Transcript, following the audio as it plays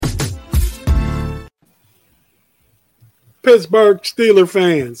Pittsburgh Steelers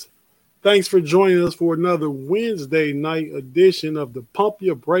fans, thanks for joining us for another Wednesday night edition of the Pump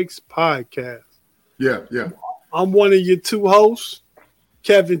Your Brakes podcast. Yeah. I'm one of your two hosts,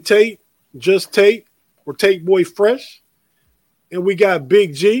 Kevin Tate, just Tate, or Tate Boy Fresh. And we got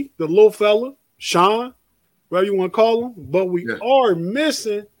Big G, the little fella, Sean, whatever you want to call him. But we are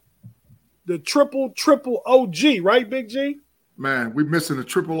missing the triple OG, right, Big G? Man, we're missing the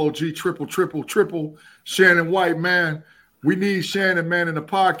triple OG, triple Shannon White, man. We need Shannon, man, in the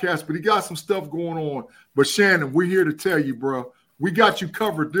podcast, but he got some stuff going on. But Shannon, we're here to tell you, bro, we got you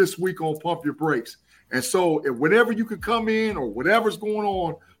covered this week on Pump Your Brakes. And so whenever you could come in or whatever's going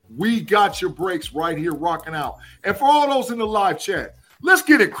on, we got your brakes right here rocking out. And for all those in the live chat, let's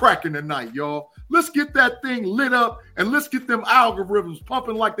get it cracking tonight, y'all. Let's get that thing lit up and let's get them algorithms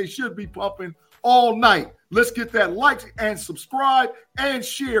pumping like they should be pumping all night. Let's get that like and subscribe and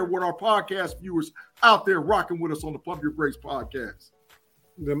share with our podcast viewers out there rocking with us on the Pump Your Brakes podcast.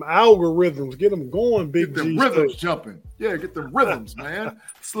 Them algorithms, get them going, Big Get G. them rhythms jumping. Yeah, get them rhythms, man.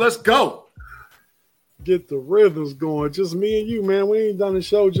 So let's go. Get the rhythms going. Just me and you, man. We ain't done the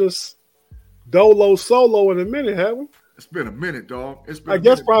show just dolo solo in a minute, have we? It's been a minute, dog. I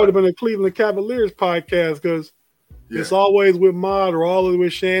guess probably been a Cleveland Cavaliers podcast because it's always with Mod or always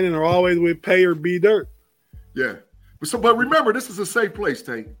with Shannon or always with Pay or B Dirt. Yeah. But remember, this is a safe place,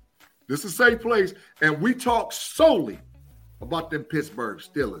 Tate. This is a safe place, and we talk solely about them Pittsburgh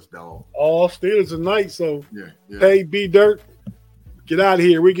Steelers, dog. All Steelers tonight, so yeah. Pay B Dirt. Get out of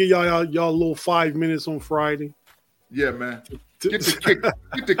here. We give y'all a little 5 minutes on Friday. Yeah, man. Get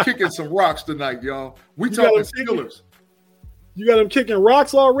to kicking some rocks tonight, y'all. We talking Steelers. You got them kicking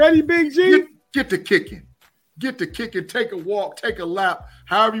rocks already, Big G? Get to kicking. Get to kicking. Take a walk. Take a lap.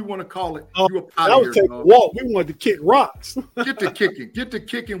 However you want to call it. You up out of here, take a walk. We wanted to kick rocks. Get to kicking. Get to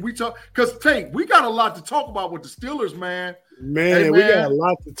kicking. We talk because Tate, we got a lot to talk about with the Steelers, man. Man, we got a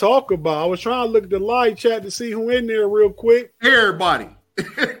lot to talk about. I was trying to look at the live chat to see who in there real quick. Everybody.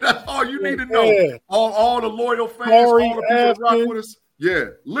 That's all you need to know. Yeah. All the loyal fans, all the people that rock with us. Yeah,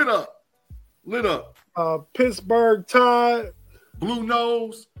 lit up. Pittsburgh Tide. Blue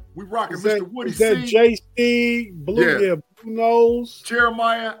Nose. We rocking Mr. Woody C. Is that JC? Blue Nose.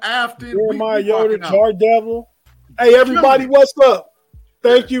 Jeremiah Afton. Jeremiah Yoder, Jar Devil. Hey, everybody, what's up?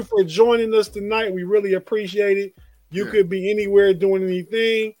 Thank you for joining us tonight. We really appreciate it. You could be anywhere doing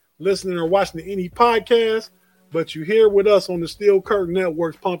anything, listening or watching any podcast, but you're here with us on the Steel Curtain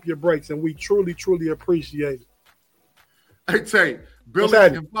Network's Pump Your Brakes, and we truly, truly appreciate it. Hey, Tate, Billy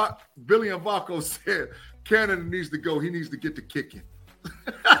and Vaco said Canada needs to go. He needs to get to kicking.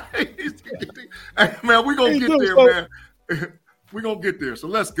 Hey, man, we're going to get there, man. We're going to get there, so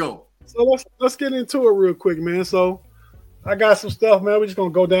let's go. So let's get into it real quick, man. So I got some stuff, man. We're just going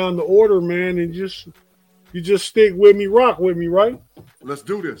to go down the order, man, and you just stick with me, rock with me, right? Let's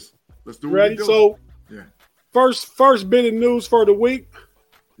do this. Let's do it. Ready? So, first bit of news for the week.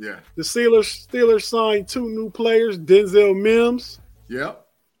 Yeah. The Steelers signed 2 new players, Denzel Mims. Yep.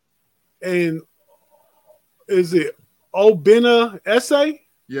 And is it Obinna Essay?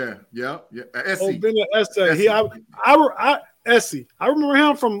 Yeah. Obinna Essay. Essie. I remember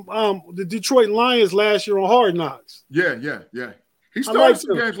him from the Detroit Lions last year on Hard Knocks. Yeah. He started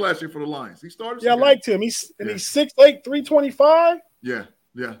some games last year for the Lions. I liked him. He's 6'8", 325. Yeah.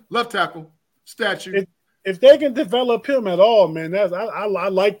 Left tackle, statue. If they can develop him at all, man, I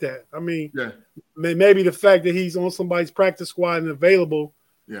like that. I mean, maybe the fact that he's on somebody's practice squad and available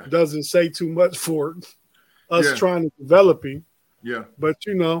doesn't say too much for us trying to develop him. Yeah. But,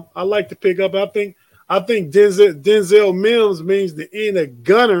 I like to pick up. I think Denzel Mims means the end of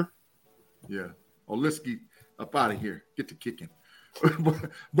gunner. Yeah. Oh, let's get up out of here. Get to kicking.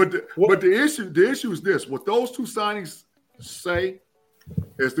 but the issue is this. What those 2 signings say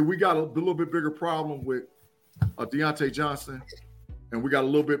is that we got a little bit bigger problem with Deontay Johnson, and we got a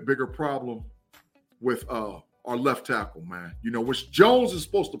little bit bigger problem with our left tackle, man. Which Jones is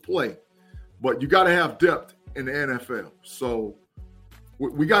supposed to play, but you got to have depth in the NFL. So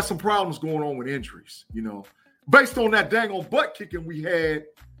we got some problems going on with injuries, Based on that dang old butt kicking we had,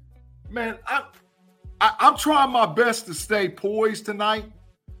 man, I'm trying my best to stay poised tonight.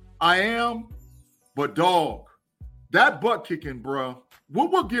 I am, but dog, that butt kicking, bro,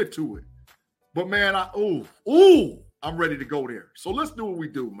 we'll get to it. But man, I'm ready to go there. So let's do what we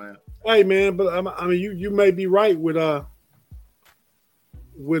do, man. Hey, man, but I mean, you may be right with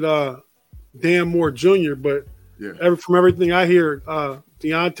Dan Moore Jr., but from everything I hear,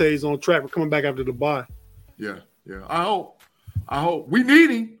 Deontay's on track for coming back after the bye. Yeah. I hope. We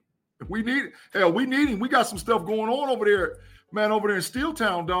need him. We need him. We got some stuff going on over there, man, over there in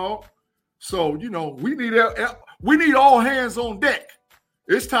Steeltown, dog. So, we need all hands on deck.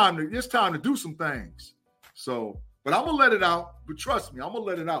 It's time to do some things. So, but I'm gonna let it out. But trust me, I'm gonna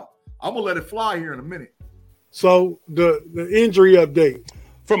let it out. I'm gonna let it fly here in a minute. So the injury update.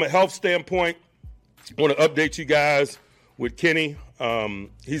 From a health standpoint, I want to update you guys with Kenny.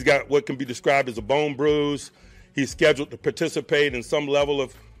 He's got what can be described as a bone bruise. He's scheduled to participate in some level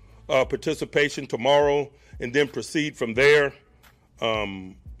of participation tomorrow and then proceed from there.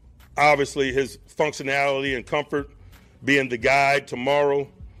 Obviously, his functionality and comfort being the guide tomorrow.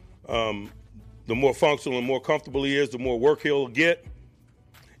 The more functional and more comfortable he is, the more work he'll get.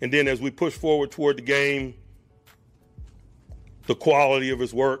 And then as we push forward toward the game, the quality of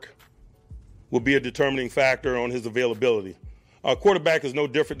his work will be a determining factor on his availability. Quarterback is no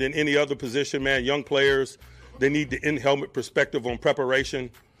different than any other position, man. Young players, they need the in-helmet perspective on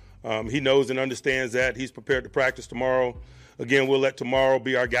preparation. He knows and understands that. He's prepared to practice tomorrow. Again, we'll let tomorrow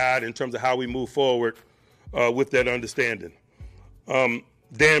be our guide in terms of how we move forward with that understanding.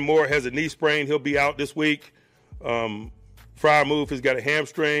 Dan Moore has a knee sprain. He'll be out this week. Freiermuth has got a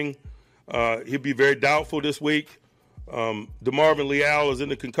hamstring. He'll be very doubtful this week. DeMarvin Leal is in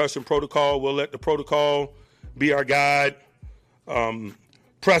the concussion protocol. We'll let the protocol be our guide.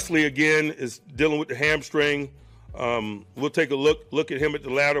 Presley, again, is dealing with the hamstring. We'll take a look at him at the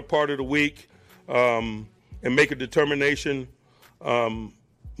latter part of the week and make a determination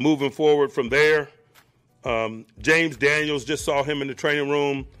moving forward from there. James Daniels, just saw him in the training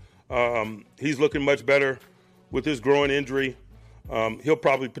room. He's looking much better with his groin injury. He'll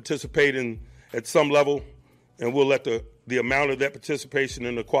probably participate at some level, and we'll let the amount of that participation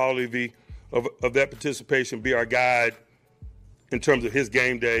and the quality of that participation be our guide in terms of his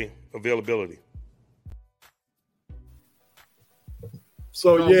game day availability.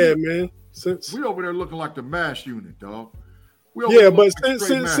 So, man. Since we over there looking like the MASH unit, dog. But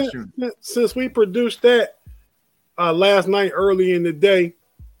since we produced that last night early in the day,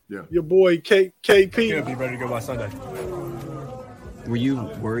 your boy KP. He'll be ready to go by Sunday. Were you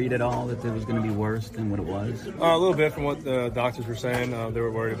worried at all that it was going to be worse than what it was? A little bit from what the doctors were saying they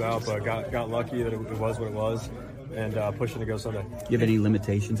were worried about, but got lucky that it was what it was and pushing to go Sunday. Do you have any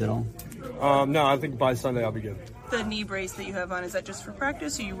limitations at all? No, I think by Sunday I'll be good. The knee brace that you have on, is that just for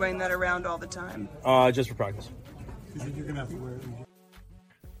practice or are you wearing that around all the time? Just for practice. You're going to have to wear it.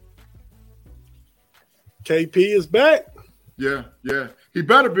 KP is back. Yeah. He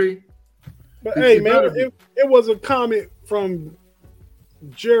better be. But it was a comment from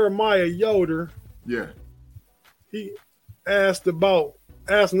Jeremiah Yoder. Yeah. He asking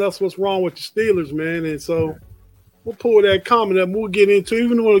us what's wrong with the Steelers, man. And so we'll pull that comment up. We'll get into it.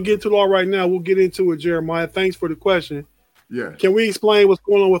 Even though we'll get to it all right now, we'll get into it, Jeremiah. Thanks for the question. Yeah. Can we explain what's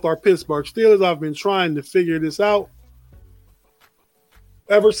going on with our Pittsburgh Steelers? I've been trying to figure this out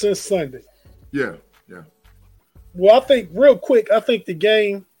ever since Sunday. Yeah. Well, I think the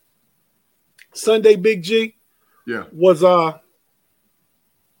game Sunday, Big G, was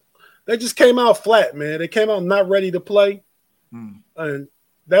they just came out flat, man. They came out not ready to play. And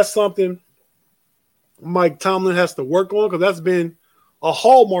that's something Mike Tomlin has to work on because that's been a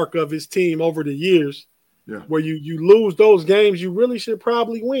hallmark of his team over the years. Yeah. Where you lose those games, you really should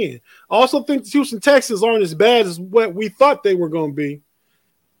probably win. I also think the Houston Texans aren't as bad as what we thought they were going to be.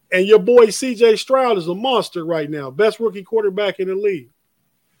 And your boy C.J. Stroud is a monster right now. Best rookie quarterback in the league.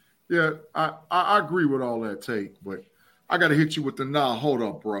 Yeah, I agree with all that, Tate. But I got to hit you with the hold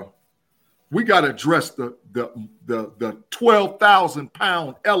up, bro. We got to address the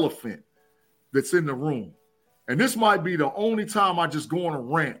 12,000-pound elephant that's in the room. And this might be the only time I just go on a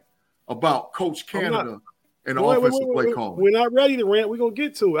rant about Coach Canada and the offensive play calling. We're not ready to rant. We're going to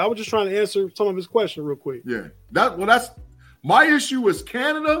get to it. I was just trying to answer some of his questions real quick. Yeah. That's my issue is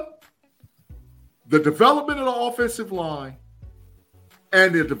Canada, the development of the offensive line,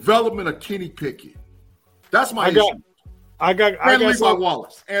 and the development of Kenny Pickett. That's my issue. Levi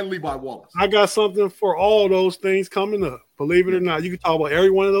Wallace. I got something for all those things coming up. Believe it or not, you can talk about every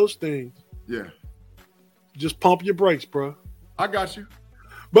one of those things. Yeah. Just pump your brakes, bro. I got you.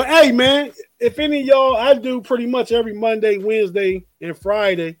 But hey, man, if any of y'all, I do pretty much every Monday, Wednesday, and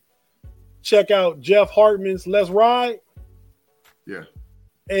Friday. Check out Jeff Hartman's Let's Ride. Yeah.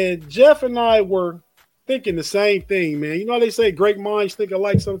 And Jeff and I were thinking the same thing, man. You know how they say great minds think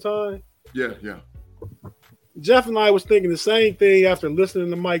alike sometimes? Yeah. Jeff and I was thinking the same thing after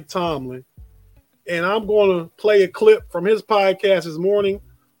listening to Mike Tomlin. And I'm going to play a clip from his podcast this morning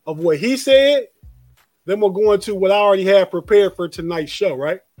of what he said. Then we'll go into what I already have prepared for tonight's show,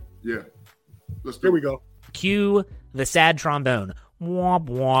 right? Yeah. Here we go. Cue the sad trombone. Womp,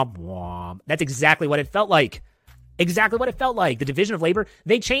 womp, womp. That's exactly what it felt like exactly what it felt like. The division of labor,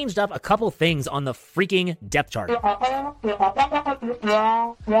 they changed up a couple things on the freaking depth chart.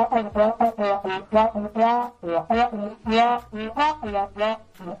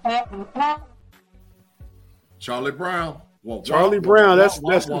 Charlie Brown. Charlie Brown. That's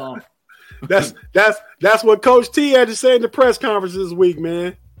what Coach T had to say in the press conference this week,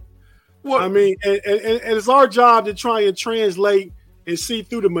 man. What? I mean, and it's our job to try and translate and see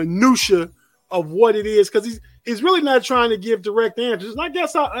through the minutia of what it is, because he's really not trying to give direct answers. And I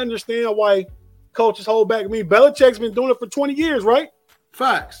guess I understand why coaches hold back. I mean, Belichick's been doing it for 20 years, right?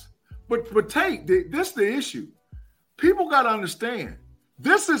 Facts. But Tate, this is the issue. People got to understand,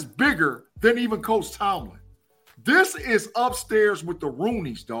 this is bigger than even Coach Tomlin. This is upstairs with the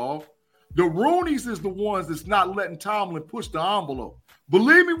Rooneys, dog. The Rooneys is the ones that's not letting Tomlin push the envelope.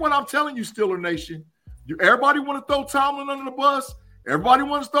 Believe me when I'm telling you, Steeler Nation, everybody want to throw Tomlin under the bus. Everybody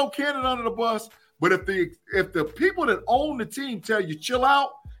wants to throw Cannon under the bus. But if the people that own the team tell you chill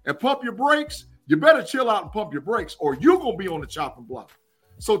out and pump your brakes, you better chill out and pump your brakes, or you're going to be on the chopping block.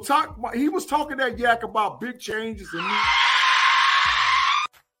 So he was talking that yak about big changes. And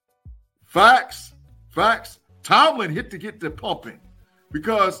Facts. Tomlin hit to get the pumping,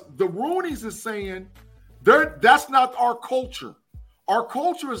 because the Rooneys is saying that's not our culture. Our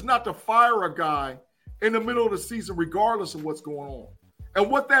culture is not to fire a guy in the middle of the season, regardless of what's going on.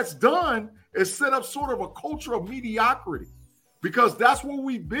 And what that's done is set up sort of a culture of mediocrity, because that's where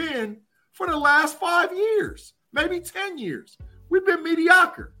we've been for the last 5 years, maybe 10 years. We've been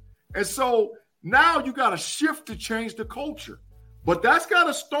mediocre. And so now you got to shift to change the culture. But that's got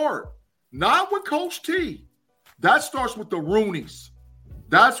to start not with Coach T. That starts with the Rooneys.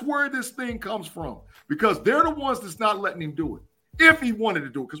 That's where this thing comes from, because they're the ones that's not letting him do it, if he wanted to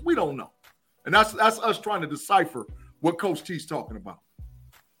do it, because we don't know. And that's us trying to decipher what Coach T's talking about.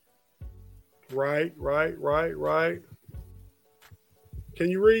 Right.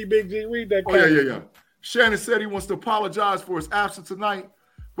 Can you read, Big G? Read that. Oh, yeah. Shannon said he wants to apologize for his absence tonight,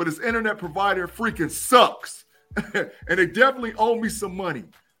 but his internet provider freaking sucks. And they definitely owe me some money.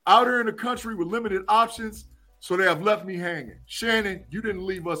 Out here in the country with limited options, so they have left me hanging. Shannon, you didn't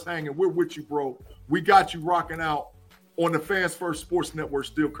leave us hanging. We're with you, bro. We got you rocking out on the Fans First Sports Network,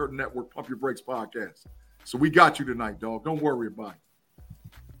 Steel Curtain Network, Pump Your Brakes podcast. So we got you tonight, dog. Don't worry about it.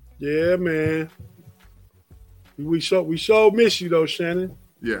 Yeah, man. We sure miss you though, Shannon.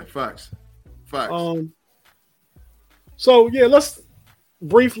 Yeah, facts. So yeah, let's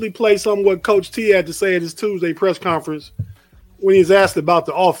briefly play some of what Coach T had to say at his Tuesday press conference when he was asked about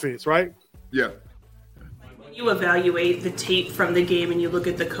the offense, right? Yeah. When you evaluate the tape from the game and you look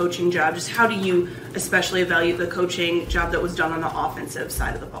at the coaching job, just how do you especially evaluate the coaching job that was done on the offensive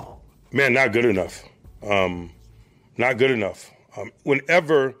side of the ball? Man, not good enough. Not good enough.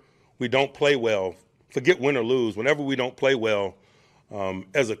 Whenever we don't play well, forget win or lose, whenever we don't play well,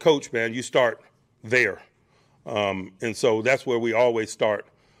 as a coach, man, you start there. And so that's where we always start.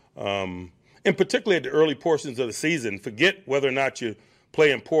 And particularly at the early portions of the season, forget whether or not you're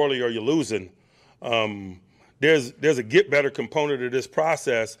playing poorly or you're losing. There's a get better component of this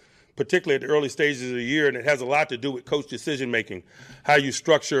process, particularly at the early stages of the year, and it has a lot to do with coach decision making, how you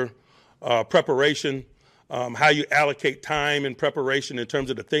structure preparation, how you allocate time in preparation in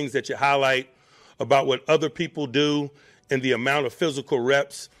terms of the things that you highlight about what other people do, and the amount of physical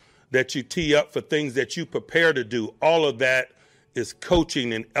reps that you tee up for things that you prepare to do. All of that is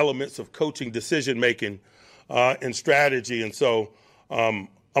coaching and elements of coaching decision making and strategy. And so I'm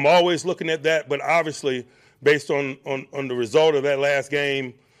always looking at that, but obviously based on the result of that last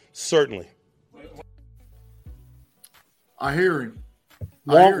game, certainly. I hear him.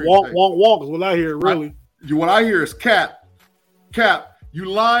 Wonk is what I hear, really. What I hear is Cap, you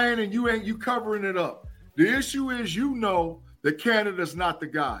lying and you covering it up. The issue is, you know that Canada's not the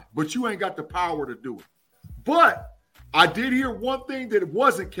guy, but you ain't got the power to do it. But I did hear one thing that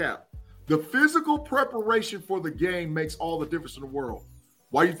wasn't Cap. The physical preparation for the game makes all the difference in the world.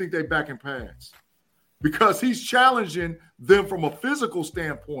 Why do you think they back in pads? Because he's challenging them from a physical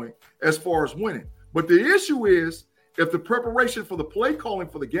standpoint as far as winning. But the issue is, if the preparation for the play calling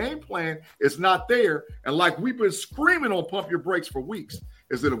for the game plan is not there, and like we've been screaming on Pump Your Brakes for weeks,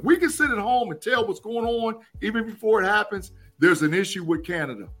 is that if we can sit at home and tell what's going on even before it happens, there's an issue with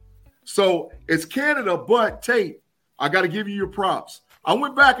Canada. So it's Canada, but Tate, I got to give you your props. I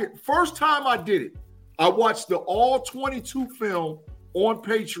went back first time I did it, I watched the all 22 film on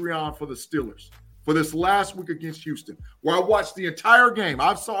Patreon for the Steelers for this last week against Houston, where I watched the entire game.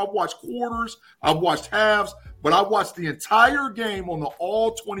 I've watched quarters, I've watched halves, but I watched the entire game on the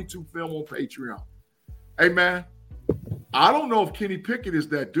all 22 film on Patreon. Hey, man, I don't know if Kenny Pickett is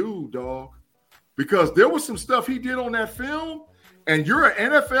that dude, dog, because there was some stuff he did on that film, and you're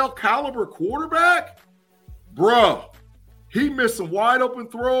an NFL caliber quarterback, bruh. He missed some wide open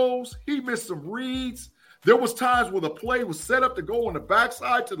throws. He missed some reads. There was times where the play was set up to go on the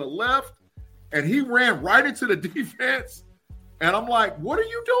backside to the left, and he ran right into the defense. And I'm like, what are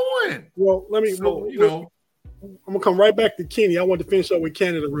you doing? Well, I'm gonna come right back to Kenny. I want to finish up with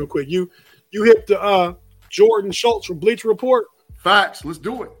Canada real quick. You hit the Jordan Schultz from Bleacher Report. Facts. Let's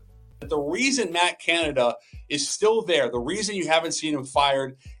do it. The reason Matt Canada is still there, the reason you haven't seen him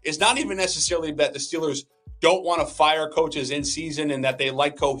fired, is not even necessarily that the Steelers don't want to fire coaches in season and that they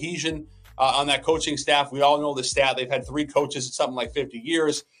like cohesion on that coaching staff. We all know the stat. They've had 3 coaches in something like 50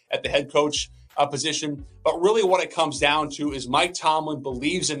 years at the head coach position. But really what it comes down to is Mike Tomlin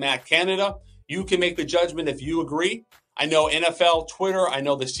believes in Matt Canada. You can make the judgment if you agree. I know NFL Twitter, I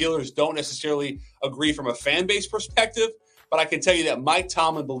know the Steelers don't necessarily agree from a fan base perspective, but I can tell you that Mike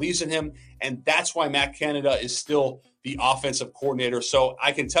Tomlin believes in him, and that's why Matt Canada is still the offensive coordinator. So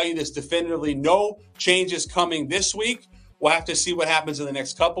I can tell you this definitively, no changes coming this week. We'll have to see what happens in the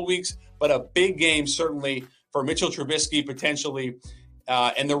next couple weeks, but a big game certainly for Mitchell Trubisky potentially.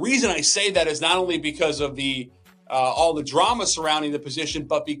 And the reason I say that is not only because of the all the drama surrounding the position,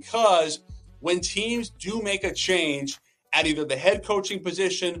 but because when teams do make a change at either the head coaching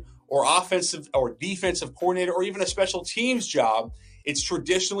position or offensive or defensive coordinator or even a special teams job, it's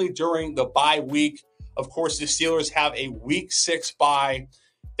traditionally during the bye week. Of course, the Steelers have a week 6 bye.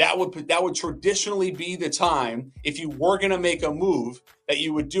 That would traditionally be the time, if you were going to make a move, that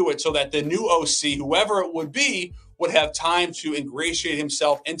you would do it so that the new OC, whoever it would be, would have time to ingratiate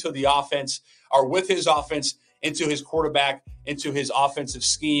himself into the offense or with his offense, into his quarterback, into his offensive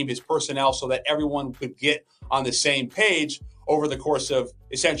scheme, his personnel, so that everyone could get on the same page over the course of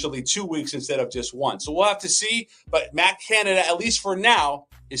essentially 2 weeks instead of just 1. So we'll have to see. But Matt Canada, at least for now,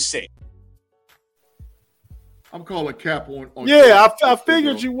 is safe. I'm calling cap on yeah, I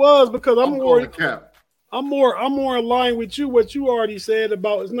figured you was because I'm more cap. I'm more aligned with you. What you already said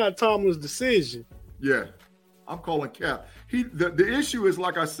about it's not Tomlin's decision. Yeah, I'm calling cap. The issue is,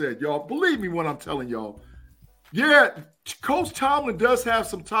 like I said, y'all, believe me when I'm telling y'all. Yeah, Coach Tomlin does have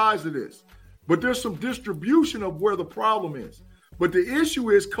some ties to this, but there's some distribution of where the problem is. But the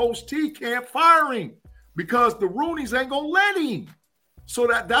issue is Coach T can't fire him because the Roonies ain't gonna let him. So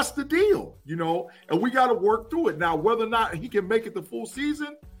that's the deal, and we got to work through it. Now, whether or not he can make it the full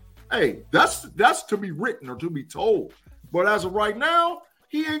season, hey, that's to be written or to be told. But as of right now,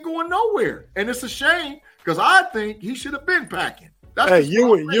 he ain't going nowhere. And it's a shame because I think he should have been packing. Hey,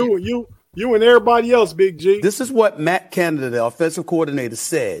 you and everybody else, Big G. This is what Matt Canada, the offensive coordinator,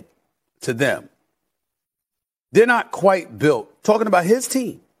 said to them. They're not quite built, talking about his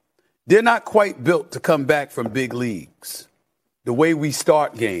team, they're not quite built to come back from big leagues. The way we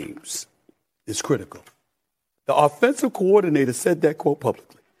start games is critical. The offensive coordinator said that quote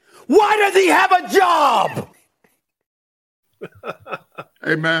publicly. Why does he have a job?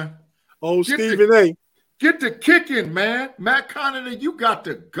 Hey, man. Oh, Stephen A. Get the kicking, man. Matt Canada, you got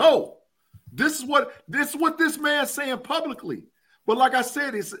to go. This is what this man's saying publicly. But like I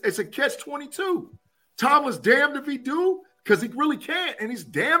said, it's a catch-22. Tomlin's damned if he do, because he really can't, and he's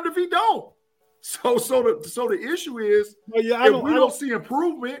damned if he don't. So the issue is, if we don't see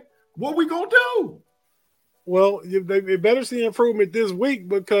improvement, what we gonna do? Well, they better see improvement this week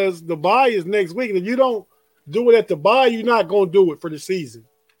because the bye is next week. And if you don't do it at the bye, you're not gonna do it for the season.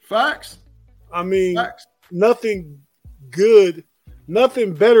 Facts. I mean, nothing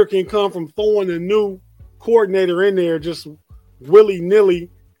better can come from throwing a new coordinator in there just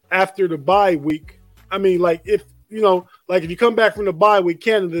willy-nilly after the bye week. I mean, if you come back from the bye with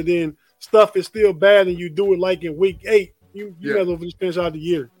Canada, then stuff is still bad and you do it like in week 8, you might as well just finish out the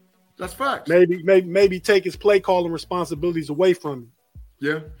year. That's facts. Maybe take his play calling responsibilities away from him.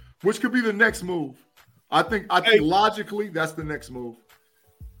 Yeah, which could be the next move. I think logically that's the next move.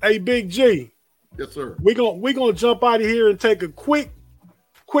 Hey, Big G. Yes, sir. We're gonna jump out of here and take a quick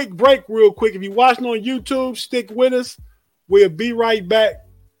break real quick. If you're watching on YouTube, stick with us. We'll be right back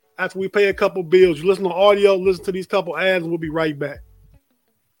after we pay a couple bills. You listen to audio, listen to these couple ads, and we'll be right back.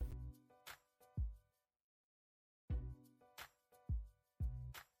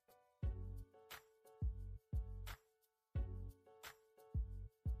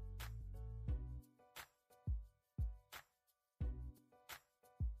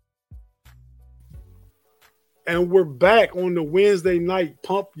 And we're back on the Wednesday night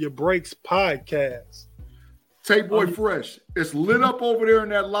Pump Your Brakes podcast. Tape Boy Fresh. It's lit up over there in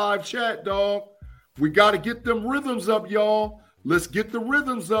that live chat, dog. We got to get them rhythms up, y'all. Let's get the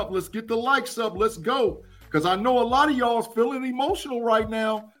rhythms up. Let's get the likes up. Let's go. Because I know a lot of y'all is feeling emotional right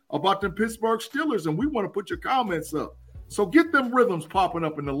now about the Pittsburgh Steelers, and we want to put your comments up. So get them rhythms popping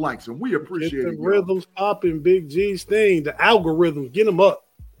up in the likes, and we appreciate it. Rhythms popping, Big G's thing, the algorithms, get them up.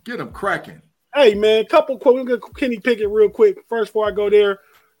 Get them cracking. Hey, man, couple quotes. We're going to Kenny Pickett real quick. First, before I go there,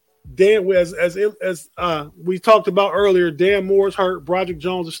 Dan, as we talked about earlier, Dan Moore's hurt. Broderick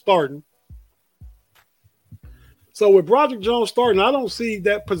Jones is starting. So with Broderick Jones starting, I don't see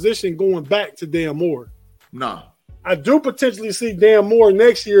that position going back to Dan Moore. No. I do potentially see Dan Moore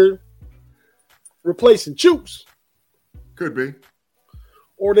next year replacing Choops. Could be.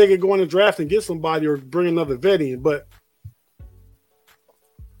 Or they could go in the draft and get somebody or bring another vet in. But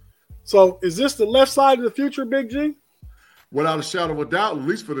so is this the left side of the future, Big G? Without a shadow of a doubt, at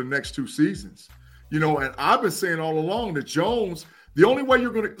least for the next 2 seasons. You know, and I've been saying all along that Jones, the only way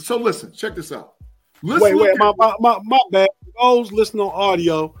you're going to – so listen, check this out. Wait, my bad. Those listening on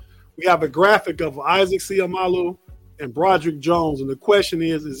audio, we have a graphic of Isaac Seumalo and Broderick Jones, and the question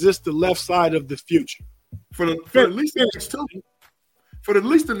is this the left side of the future? For at least the next 2. For at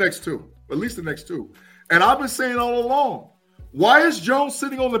least the next 2. At least the next 2. And I've been saying all along, why is Jones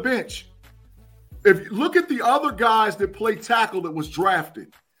sitting on the bench? If you look at the other guys that play tackle that was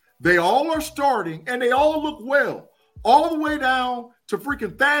drafted, they all are starting, and they all look well. All the way down to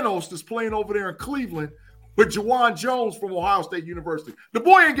freaking Thanos that's playing over there in Cleveland with Juwan Jones from Ohio State University. The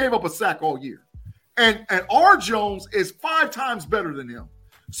boy ain't gave up a sack all year. And R. Jones is 5 times better than him.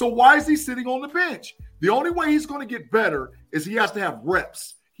 So why is he sitting on the bench? The only way he's going to get better is he has to have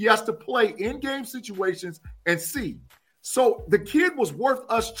reps. He has to play in-game situations and see. So the kid was worth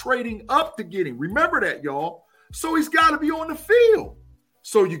us trading up to get him. Remember that, y'all. So he's got to be on the field.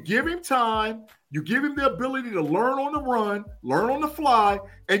 So you give him time, you give him the ability to learn on the run, learn on the fly,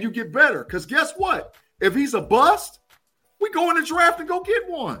 and you get better. Because guess what? If he's a bust, we go in the draft and go get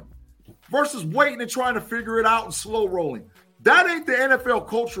one. Versus waiting and trying to figure it out and slow rolling. That ain't the NFL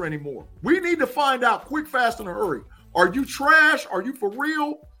culture anymore. We need to find out quick, fast, in a hurry. Are you trash? Are you for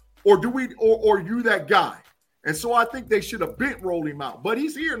real? Or are you that guy? And so I think they should have rolled him out. But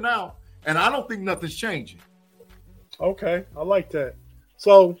he's here now, and I don't think nothing's changing. Okay, I like that.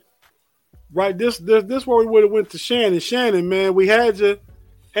 So, right, this where we would have went to Shannon. Shannon, man, we had you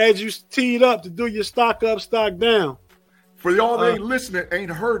teed up to do your stock up, stock down. For y'all that ain't listening, ain't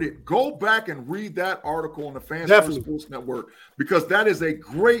heard it, go back and read that article on the Fans First Sports Network, because that is a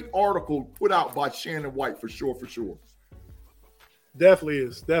great article put out by Shannon White for sure. Definitely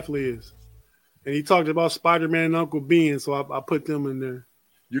is. And he talked about Spider-Man and Uncle Ben, so I put them in there.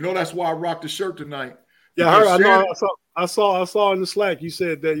 You know that's why I rocked the shirt tonight. Yeah, I saw in the Slack you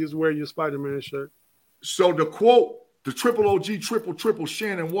said that you was wearing your Spider-Man shirt. So the quote, the triple OG, triple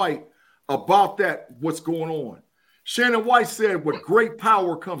Shannon White about that, what's going on. Shannon White said, with great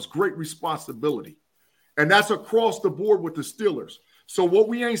power comes great responsibility. And that's across the board with the Steelers. So what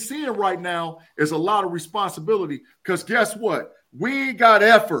we ain't seeing right now is a lot of responsibility, because guess what? We ain't got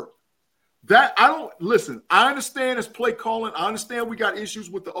effort. I understand it's play calling. I understand we got issues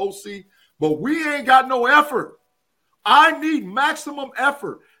with the OC, but we ain't got no effort. I need maximum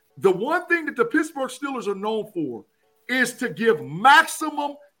effort. The one thing that the Pittsburgh Steelers are known for is to give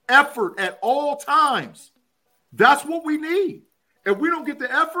maximum effort at all times. That's what we need. If we don't get the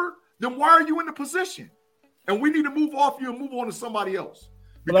effort, then why are you in the position? And we need to move off you and move on to somebody else.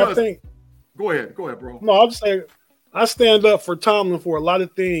 Because, go ahead, bro. No, I'm just saying, I stand up for Tomlin for a lot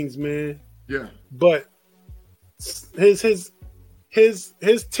of things, man. Yeah. But his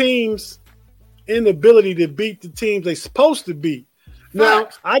team's inability to beat the teams they're supposed to beat. Now,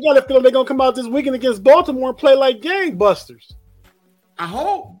 I got a feeling they're going to come out this weekend against Baltimore and play like gangbusters. I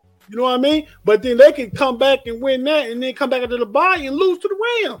hope. You know what I mean? But then they can come back and win that and then come back into the bye and lose to the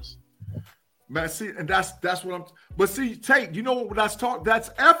Rams. Man, see, and that's what I'm – but see, Tate, you know what that's talk?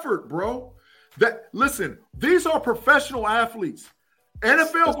 That's effort, bro. Listen, these are professional athletes.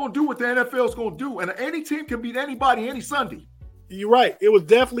 NFL's going to do what the NFL's going to do, and any team can beat anybody any Sunday. You're right. It was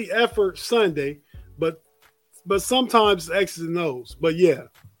definitely effort Sunday, but sometimes X's and O's. But, yeah.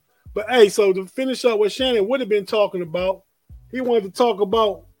 But, hey, so to finish up what Shannon would have been talking about, he wanted to talk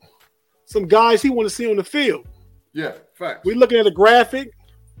about some guys he want to see on the field. Yeah, facts. We're looking at a graphic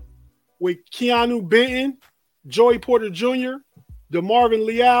with Keanu Benton, Joey Porter Jr., DeMarvin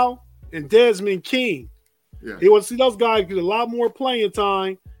Leal, and Desmond King. Yeah. He wants to see those guys get a lot more playing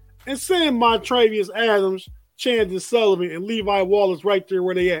time and send Montravius Adams, Chandon Sullivan, and Levi Wallace right there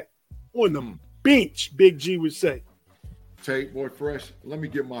where they at. On the bench, Big G would say. Tate, boy, fresh. Let me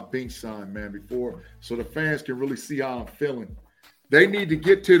get my bench sign, man, so the fans can really see how I'm feeling. They need to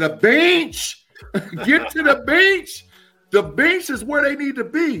get to the bench. Get to the bench. The bench is where they need to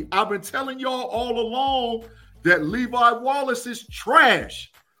be. I've been telling y'all all along that Levi Wallace is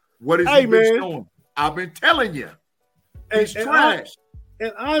trash. What has he been showing? I've been telling you. He's trash.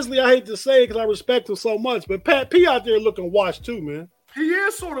 And honestly, I hate to say it because I respect him so much, but Pat P out there looking washed too, man. He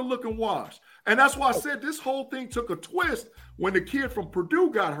is sort of looking washed. And that's why I said this whole thing took a twist when the kid from Purdue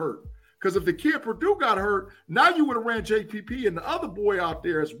got hurt. Because if the kid Purdue got hurt, now you would have ran JPP and the other boy out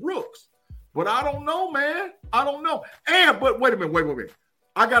there as rooks. But I don't know, man. I don't know. But wait a minute.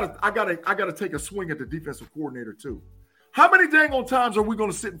 I gotta take a swing at the defensive coordinator too. How many dang on times are we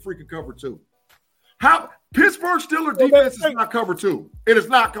going to sit in freaking cover two? How Pittsburgh Steelers defense is not cover two. It is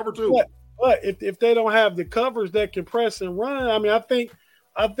not cover two. But if they don't have the covers that can press and run, I mean,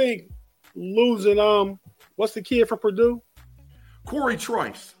 I think losing what's the kid from Purdue? Corey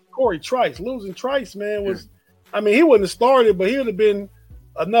Trice. Losing Trice, man, was I mean, he wouldn't have started, but he would have been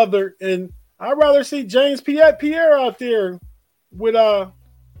another. And I'd rather see James Pierre out there with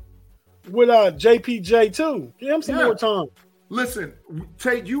JPJ too. Give him some more time. Listen,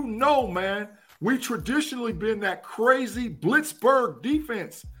 Tate, man, we traditionally been that crazy Blitzburg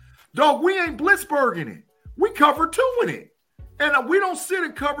defense. Dog, we ain't Blitzburging it. We cover two in it. And we don't sit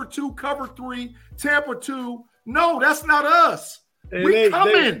in cover two, cover three, Tampa 2. No, that's not us. And we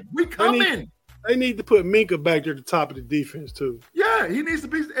come in. They need to put Minka back there at the top of the defense too. Yeah, he needs to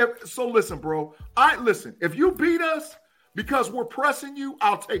be. So listen, bro. If you beat us because we're pressing you,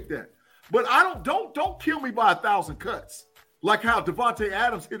 I'll take that. But don't kill me by 1,000 cuts. Like how Devontae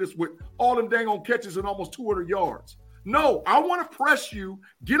Adams hit us with all them dang on catches and almost 200 yards. No, I want to press you,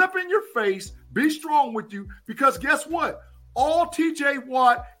 get up in your face, be strong with you, because guess what? All TJ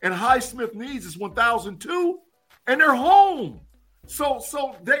Watt and Highsmith needs is 1,002, and they're home. So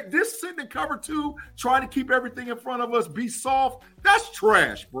this sitting in cover two, trying to keep everything in front of us, be soft, that's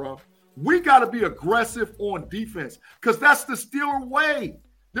trash, bro. We got to be aggressive on defense because that's the Steeler way.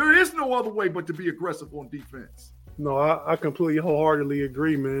 There is no other way but to be aggressive on defense. No, I completely wholeheartedly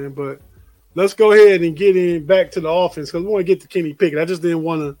agree, man. But let's go ahead and get back to the offense because we want to get to Kenny Pickett. I just didn't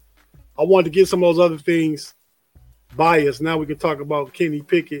want to – I wanted to get some of those other things by us. Now we can talk about Kenny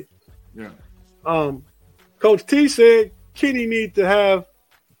Pickett. Yeah. Coach T said Kenny need to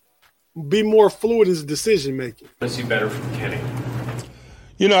be more fluid in his decision making. I see better from Kenny.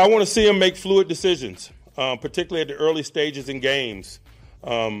 I want to see him make fluid decisions, particularly at the early stages in games.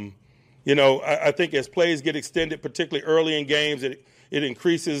 I think as plays get extended, particularly early in games, it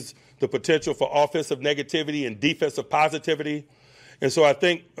increases the potential for offensive negativity and defensive positivity. And so I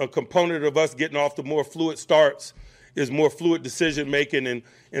think a component of us getting off to more fluid starts is more fluid decision making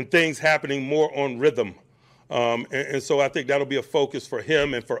and things happening more on rhythm. And so I think that'll be a focus for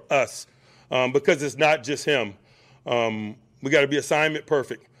him and for us because it's not just him. We got to be assignment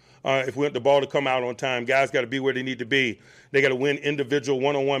perfect. If we want the ball to come out on time, guys got to be where they need to be. They got to win individual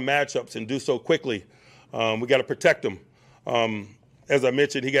one-on-one matchups and do so quickly. We got to protect them. As I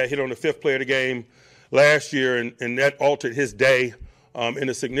mentioned, he got hit on the 5th play of the game last year, and that altered his day in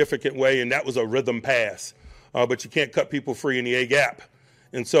a significant way, and that was a rhythm pass. But you can't cut people free in the A-gap.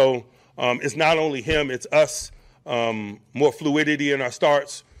 And so it's not only him, it's us, more fluidity in our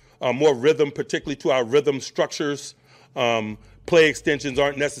starts, more rhythm, particularly to our rhythm structures. Play extensions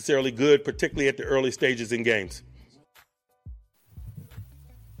aren't necessarily good, particularly at the early stages in games.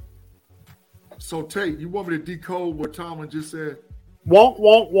 So, Tate, you want me to decode what Tomlin just said?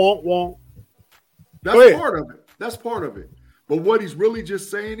 Wonk. That's part of it. But what he's really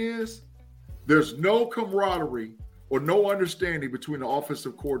just saying is there's no camaraderie or no understanding between the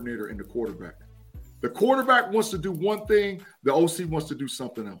offensive coordinator and the quarterback. The quarterback wants to do one thing. The OC wants to do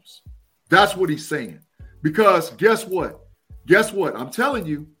something else. That's what he's saying. Because guess what? I'm telling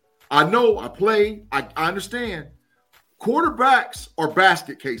you, I know, I play, I understand. Quarterbacks are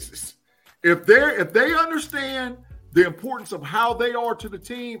basket cases. If they understand the importance of how they are to the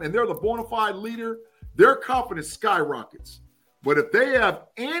team and they're the bona fide leader, their confidence skyrockets. But if they have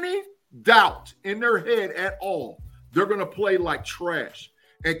any doubt in their head at all, they're going to play like trash.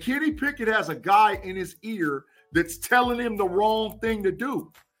 And Kenny Pickett has a guy in his ear that's telling him the wrong thing to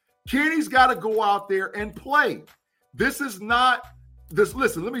do. Kenny's got to go out there and play. This is not this.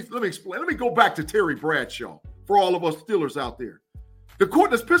 Listen, let me explain. Let me go back to Terry Bradshaw for all of us Steelers out there. The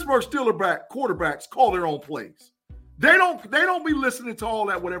Pittsburgh Steelers quarterbacks call their own plays. They don't be listening to all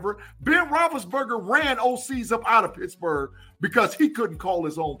that whatever. Ben Roethlisberger ran OCs up out of Pittsburgh because he couldn't call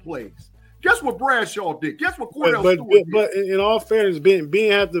his own plays. Guess what Bradshaw did? Guess what Cordell Stewart did? But in all fairness, Ben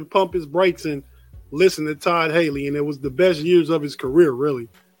had to pump his brakes and listen to Todd Haley, and it was the best years of his career, really.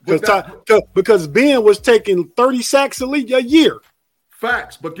 Because Ben was taking 30 sacks a year.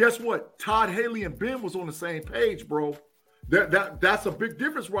 Facts. But guess what? Todd Haley and Ben was on the same page, bro. That's a big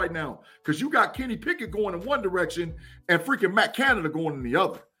difference right now because you got Kenny Pickett going in one direction and freaking Matt Canada going in the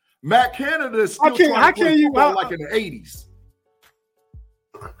other. Matt Canada is still trying to play football like in the 80s.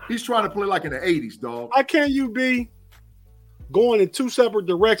 He's trying to play like in the 80s, dog. How can you be going in two separate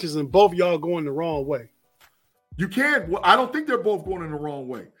directions and both y'all going the wrong way? You can't. Well, I don't think they're both going in the wrong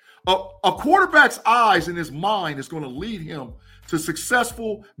way. A quarterback's eyes and his mind is going to lead him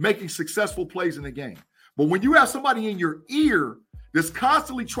to making successful plays in the game. But when you have somebody in your ear that's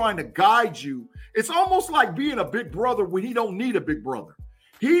constantly trying to guide you, it's almost like being a big brother when he don't need a big brother.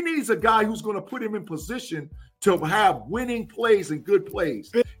 He needs a guy who's going to put him in position to have winning plays and good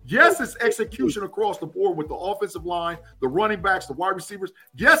plays. Yes, it's execution across the board with the offensive line, the running backs, the wide receivers.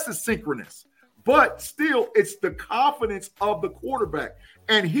 Yes, it's synchronous. But still, it's the confidence of the quarterback.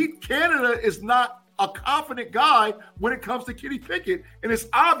 And Canada is not a confident guy when it comes to Kenny Pickett. And it's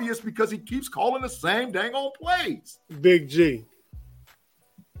obvious because he keeps calling the same dang old plays. Big G.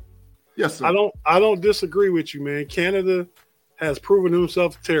 Yes, sir. I don't disagree with you, man. Canada has proven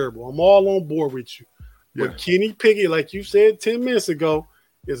himself terrible. I'm all on board with you. But Kenny Pickett, like you said 10 minutes ago,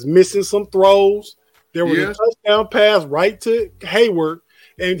 is missing some throws. There was a touchdown pass right to Hayward,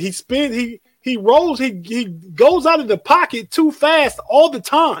 and he rolls, he goes out of the pocket too fast all the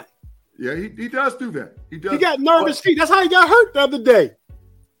time. Yeah, he does do that. He does. He got nervous feet. That's how he got hurt the other day.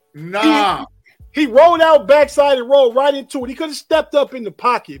 Nah. He rolled out backside and rolled right into it. He could have stepped up in the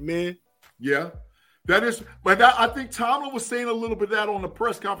pocket, man. Yeah. I think Tomlin was saying a little bit of that on the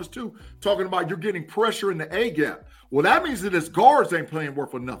press conference too, talking about you're getting pressure in the A gap. Well, that means that his guards ain't playing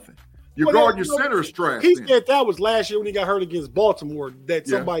worth of nothing. Your center is trash. He said that was last year when he got hurt against Baltimore, that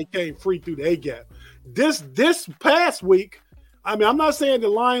somebody came free through the A gap. This past week, I mean, I'm not saying the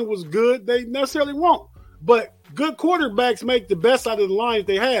line was good. They necessarily won't. But good quarterbacks make the best out of the lines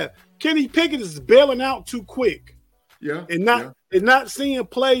they have. Kenny Pickett is bailing out too quick. Yeah. And not seeing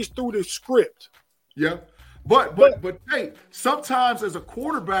plays through the script. Yeah. But hey, sometimes as a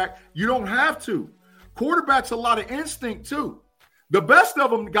quarterback, you don't have to. Quarterback's a lot of instinct too. The best of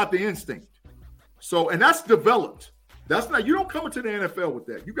them got the instinct. So, and that's developed. That's not, you don't come into the NFL with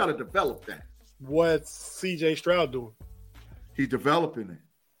that. You got to develop that. What's CJ Stroud doing? He's developing it.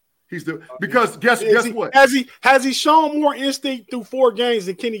 Because guess what? Has he shown more instinct through 4 games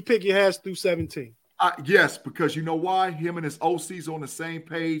than Kenny Pickett has through 17? Yes, because you know why? Him and his OC's on the same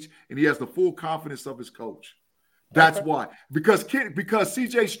page, and he has the full confidence of his coach. That's why. Because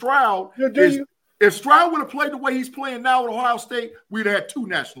CJ Stroud if Stroud would have played the way he's playing now at Ohio State, we'd have had 2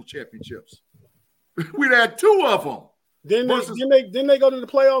 national championships. We'd have had 2 of them. Didn't they go to the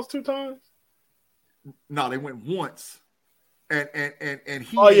playoffs 2 times? No, they went once. And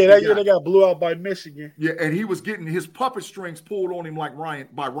he that year they got blew out by Michigan. Yeah, and he was getting his puppet strings pulled on him like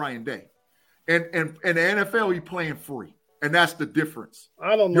Ryan Day. And in the NFL, he's playing free. And that's the difference.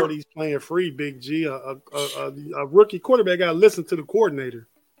 I don't know that he's playing free, Big G. A rookie quarterback got to listen to the coordinator.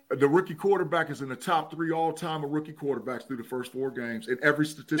 The rookie quarterback is in the top 3 all-time of rookie quarterbacks through the first 4 games in every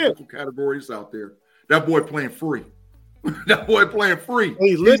statistical category that's out there. That boy playing free. That boy playing free.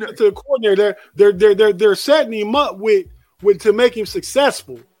 He's listening to the coordinator. They're setting him up with to make him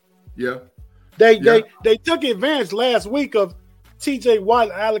successful. Yeah. They took advantage last week of T.J.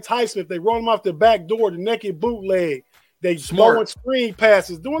 Watt, Alex Highsmith. They rolled him off the back door, the naked bootleg. They throwing screen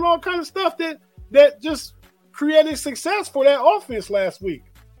passes, doing all kind of stuff that just created success for that offense last week.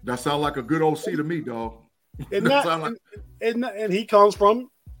 That sounds like a good OC to me, dog. And he comes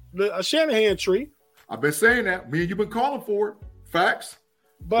from a Shanahan tree. I've been saying that. Me and you've been calling for it. Facts.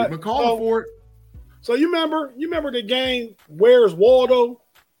 But you've been calling for it. So you remember the game, Where's Waldo?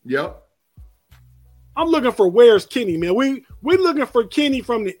 Yep. I'm looking for Where's Kenny, man. We looking for Kenny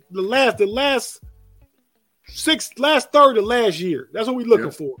from the last third of last year. That's what we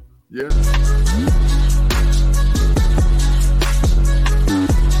looking for. Yeah.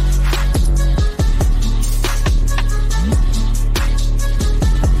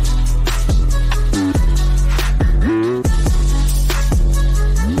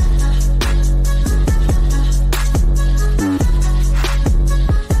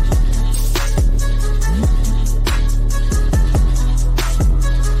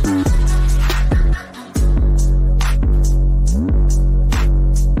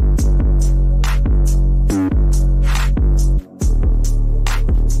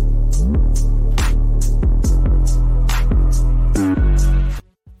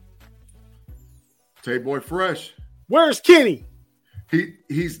 Boy fresh. Where's Kenny?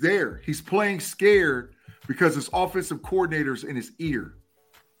 He's there. He's playing scared because his offensive coordinator's in his ear.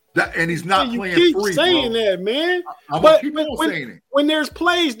 And he's not playing free. You keep saying that, man. I'm gonna keep on saying it. When there's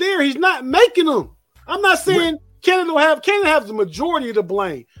plays there, he's not making them. I'm not saying Kenny have the majority of the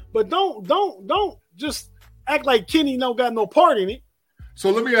blame, but don't just act like Kenny don't got no part in it. So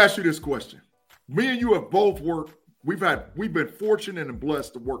let me ask you this question. Me and you have both worked. We've been fortunate and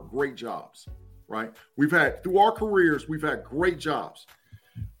blessed to work great jobs, right? Through our careers, we've had great jobs.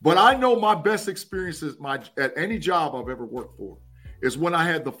 But I know my best experiences at any job I've ever worked for is when I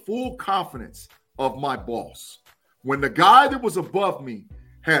had the full confidence of my boss. When the guy that was above me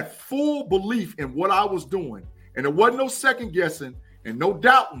had full belief in what I was doing, and there wasn't no second guessing and no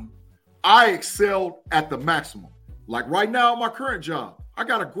doubting, I excelled at the maximum. Like right now at my current job, I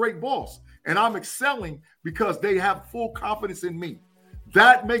got a great boss, and I'm excelling because they have full confidence in me.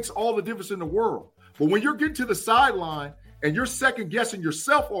 That makes all the difference in the world. But when you're getting to the sideline and you're second guessing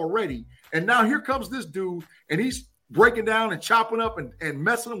yourself already, and now here comes this dude, and he's breaking down and chopping up and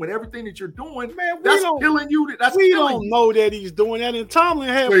messing with everything that you're doing, man, that's killing you. We don't know that he's doing that. And Tomlin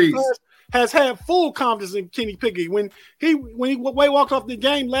has had full confidence in Kenny Pickett. When he walked off the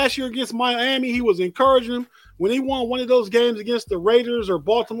game last year against Miami, he was encouraging him. When he won one of those games against the Raiders or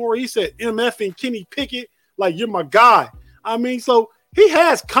Baltimore, he said, MF and Kenny Pickett, like, you're my guy. I mean, so he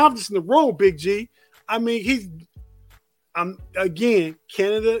has confidence in the room, Big G. I mean, again,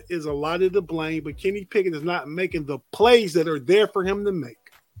 Canada is a lot of the blame, but Kenny Pickett is not making the plays that are there for him to make.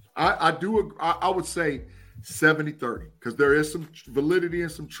 I would say 70-30 because there is some validity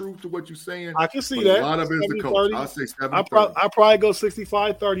and some truth to what you're saying. I can see that. A lot of it is the coach. I'll say 70-30. I probably go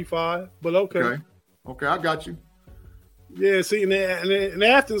 65-35, but okay. Okay, I got you. Yeah, see, and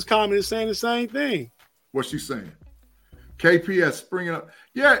Athens comment is saying the same thing. What's she saying? KPS springing up.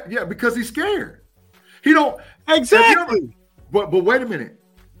 Yeah, because he's scared. He don't exactly. But wait a minute.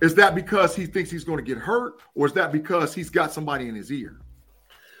 Is that because he thinks he's going to get hurt, or is that because he's got somebody in his ear?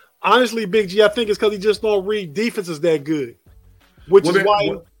 Honestly, Big G, I think it's because he just don't read defenses that good, which is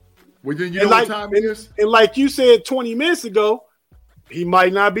why. Well, then you know what time it is. And like you said 20 minutes ago, he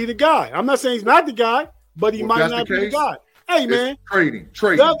might not be the guy. I'm not saying he's not the guy, but he might not be the guy. Hey, man. Trading.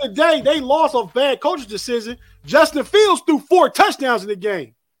 The other day, they lost a bad coach's decision. Justin Fields threw 4 touchdowns in the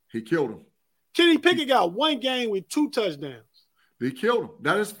game. He killed him. Kenny Pickett got one game with 2 touchdowns. He killed him.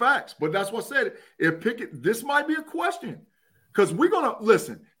 That is facts. But that's what I said. If Pickett, this might be a question. Because we're going to,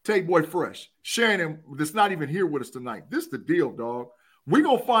 listen, Tate Boy Fresh, Shannon, that's not even here with us tonight. This is the deal, dog. We're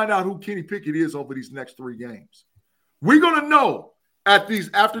going to find out who Kenny Pickett is over these next 3 games. We're going to know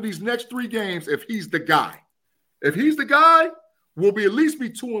after these next 3 games if he's the guy. If he's the guy, we'll at least be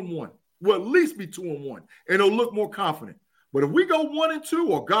 2-1. We'll at least be 2-1. And it'll look more confident. But if we go 1-2,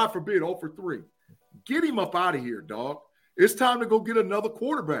 or God forbid, 0-3, get him up out of here, dog. It's time to go get another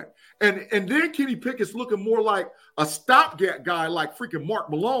quarterback. And then Kenny Pickett's looking more like a stopgap guy like freaking Mark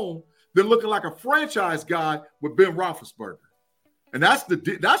Malone than looking like a franchise guy with Ben Roethlisberger. And that's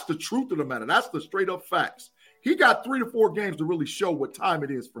the truth of the matter. That's the straight up facts. He got 3 to 4 games to really show what time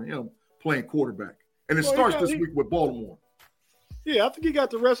it is for him playing quarterback. And it starts this week with Baltimore. Yeah, I think he got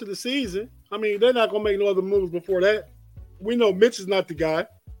the rest of the season. I mean, they're not going to make no other moves before that. We know Mitch is not the guy.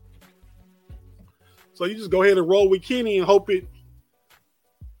 So you just go ahead and roll with Kenny and hope it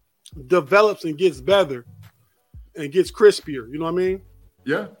develops and gets better and gets crispier. You know what I mean?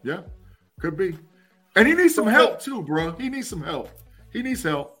 Yeah. Could be. And he needs some help too, bro. He needs some help. He needs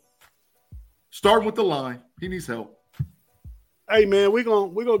help. Starting with the line. He needs help. Hey, man, we're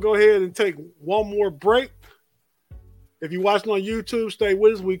gonna go ahead and take one more break. If you're watching on YouTube, stay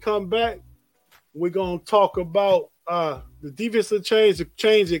with us. We come back. We're going to talk about the defensive change at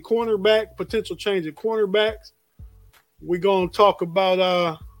cornerback, potential change at cornerbacks. We're going to talk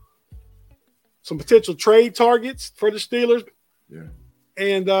about some potential trade targets for the Steelers. Yeah.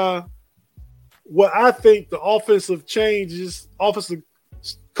 And what I think the offensive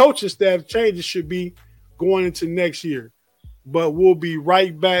coaching staff changes should be going into next year. But we'll be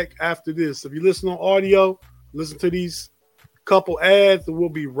right back after this. If you listen on audio, listen to these couple ads, and we'll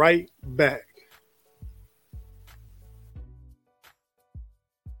be right back.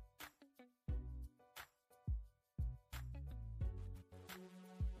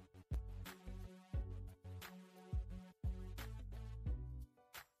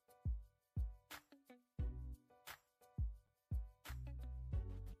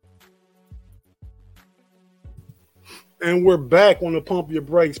 And we're back on the Pump Your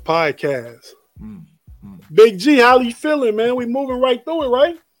Brakes podcast. Big G, how you feeling, man? We moving right through it,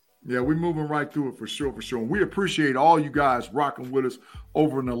 right? Yeah, we're moving right through it for sure. And we appreciate all you guys rocking with us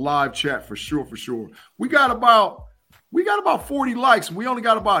over in the live chat for sure. We got about 40 likes. We only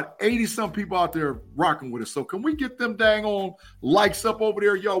got about 80-some people out there rocking with us. So can we get them dang on likes up over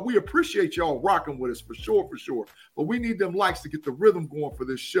there, y'all? We appreciate y'all rocking with us for sure. But we need them likes to get the rhythm going for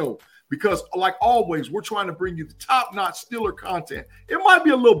this show. Because, like always, we're trying to bring you the top-notch Steeler content. It might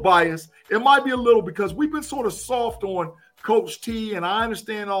be a little biased. It might be a little because we've been sort of soft on Coach T, and I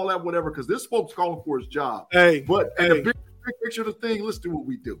understand all that, whatever, because this folks calling for his job. But in the big picture of the thing, let's do what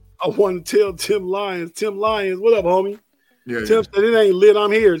we do. I want to tell Tim Lyons, what up, homie? Yeah, Tim said it ain't lit.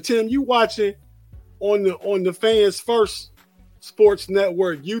 I'm here. Tim, you watching on the Fans First Sports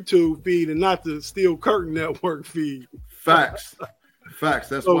Network YouTube feed and not the Steel Curtain Network feed. Facts.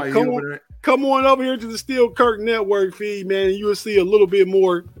 That's so why you're over there. Come on over here to the Steel Curtain Network feed, man, and you will see a little bit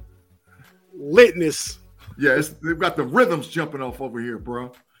more litness. Yeah, they've got the rhythms jumping off over here,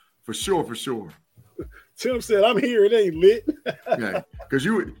 bro. For sure. Tim said, I'm here. It ain't lit. Yeah, because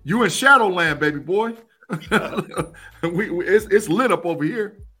you in Shadowland, baby boy. It's lit up over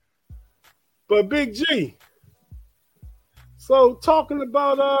here. But Big G, so talking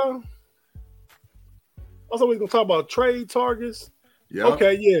about also we're gonna talk about trade targets. Yeah.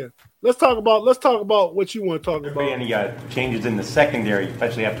 Okay, yeah. Let's talk about what you want to talk about. Any changes in the secondary,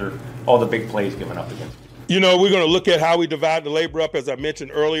 especially after all the big plays given up against. You know, we're going to look at how we divide the labor up, as I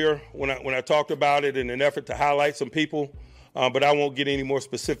mentioned earlier when I talked about it in an effort to highlight some people. But I won't get any more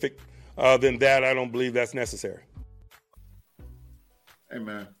specific than that. I don't believe that's necessary. Hey,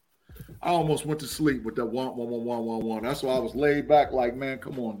 man, I almost went to sleep with that 1-1-1-1-1-1. That's why I was laid back like, man,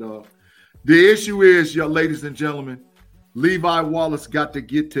 come on, dog. The issue is, ladies and gentlemen, Levi Wallace got to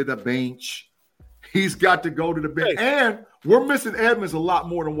get to the bench. He's got to go to the bench. Hey. And we're missing Edmonds a lot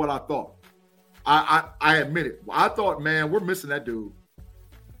more than what I thought. I admit it. I thought, man, we're missing that dude.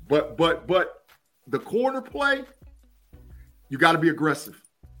 But the corner play, you got to be aggressive.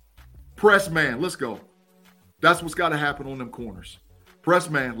 Press man, let's go. That's what's got to happen on them corners. Press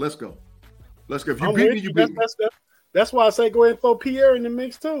man, let's go. If you beat me, you beat me. That's why I say go ahead and throw Pierre in the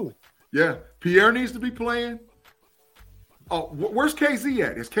mix too. Yeah, Pierre needs to be playing. Oh, where's KZ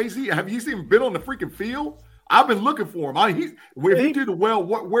at? Is KZ? Have you seen him been on the freaking field? I've been looking for him. If he did well,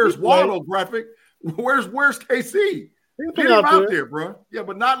 where's Waldo graphic? Where's KC? Get him out there, bro. Yeah,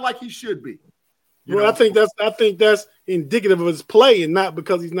 but not like he should be. Well, I think that's indicative of his play and not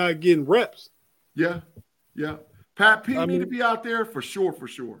because he's not getting reps. Yeah. Pat P need to be out there for sure.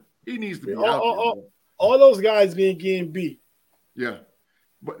 He needs to be out there. All those guys getting beat. Yeah,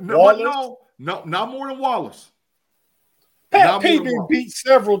 but no, not more than Wallace. Pat P been beat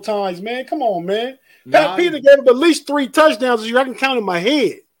several times, man. Come on, man. Pat P gave him at least 3 touchdowns. I can count in my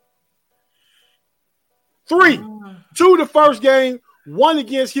head. 3. 2 the first game, 1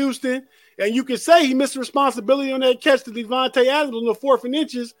 against Houston. And you can say he missed responsibility on that catch to Devontae Adams on the 4th and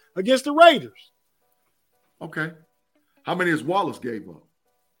inches against the Raiders. Okay. How many has Wallace gave up?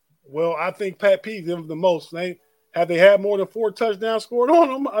 Well, I think Pat P gave him the most. Have they had more than 4 touchdowns scored on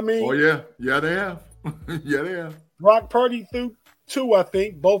them? I mean. Oh, yeah. Yeah, they have. Yeah, they have. Brock Purdy threw 2, I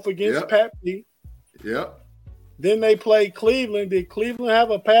think, both against Pat P. Yep. Then they played Cleveland. Did Cleveland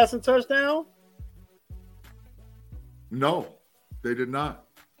have a passing touchdown? No, they did not.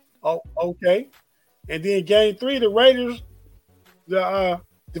 Oh, okay. And then game 3, the Raiders,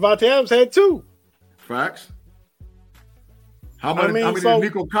 Devontae Adams had 2. Facts. How many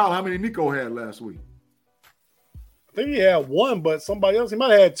Nico had last week? I think he had 1, but somebody else, he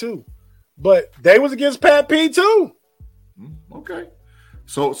might have had 2. But they was against Pat P too. Okay.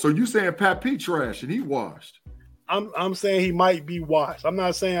 So you saying Pat P trash and he washed? I'm saying he might be washed. I'm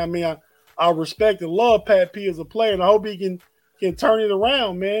not saying, I respect and love Pat P as a player, and I hope he can turn it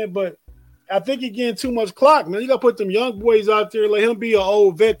around, man. But I think he's getting too much clock, man. You got to put them young boys out there, let him be an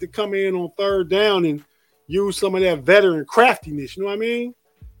old vet to come in on 3rd down and use some of that veteran craftiness. You know what I mean?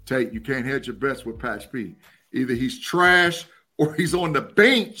 Tate, you can't hedge your bets with Pat P. Either he's trash or he's on the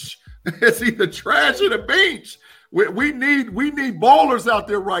bench. It's either trash or the bench. We need ballers out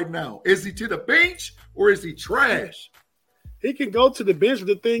there right now. Is he to the bench or is he trash? He can go to the bench. But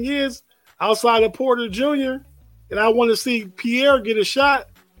the thing is, outside of Porter Jr., and I want to see Pierre get a shot,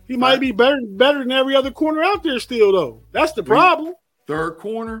 he might be better than every other corner out there still, though. That's the problem. 3rd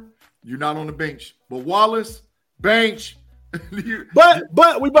corner, you're not on the bench. But Wallace, bench.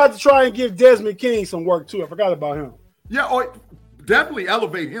 But we about to try and give Desmond King some work, too. I forgot about him. Yeah, definitely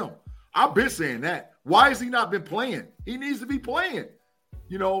elevate him. I've been saying that. Why has he not been playing? He needs to be playing.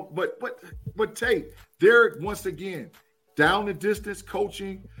 But Tate, Derek, once again, down the distance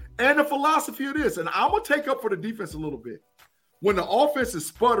coaching and the philosophy of this. And I'm going to take up for the defense a little bit. When the offense is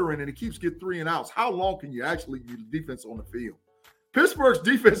sputtering and it keeps getting 3 and outs, how long can you actually get the defense on the field? Pittsburgh's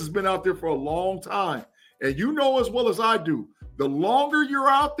defense has been out there for a long time. And you know as well as I do, the longer you're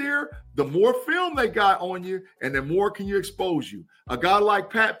out there, the more film they got on you, and the more can you expose you. A guy like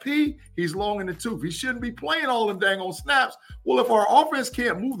Pat P, he's long in the tooth. He shouldn't be playing all them dang on snaps. Well, if our offense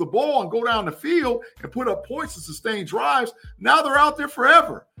can't move the ball and go down the field and put up points and sustain drives, now they're out there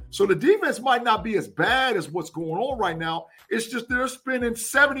forever. So the defense might not be as bad as what's going on right now. It's just they're spending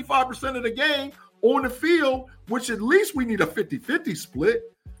 75% of the game on the field, which at least we need a 50-50 split.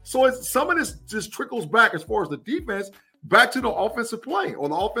 So some of this just trickles back as far as the defense, back to the offensive play or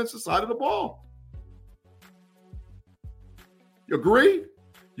the offensive side of the ball. You agree?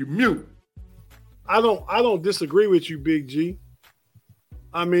 You mute. I don't disagree with you, Big G.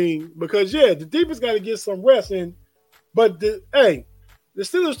 I mean, because the defense got to get some rest in. But the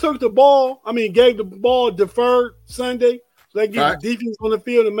Steelers gave the ball deferred Sunday. So they get the defense on the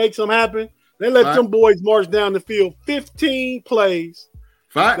field and make something happen. They let them boys march down the field 15 plays.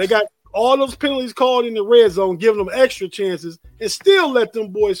 They got all those penalties called in the red zone, giving them extra chances, and still let them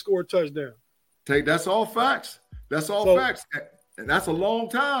boys score a touchdown. That's all facts. That's all facts. And that's a long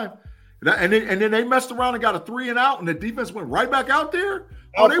time. And then they messed around and got a 3-and-out, and the defense went right back out there.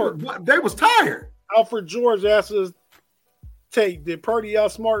 They was tired. Alfred George asked us, Tate, did Purdy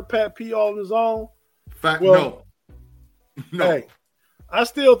outsmart Pat P all on his own? No. Hey, I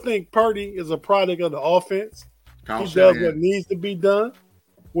still think Purdy is a product of the offense. He does what needs to be done,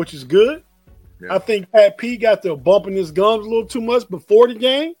 which is good. Yeah. I think Pat P got to bumping his gums a little too much before the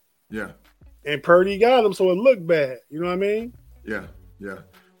game. Yeah. And Purdy got him, so it looked bad. You know what I mean? Yeah.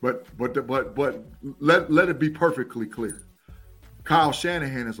 But let it be perfectly clear. Kyle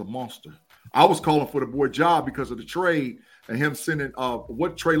Shanahan is a monster. I was calling for the boy job because of the trade and him sending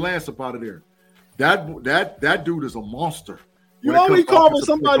Trey Lance up out of there. That dude is a monster. You only calling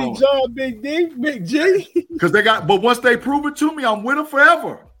somebody job, Big G. Because but once they prove it to me, I'm with them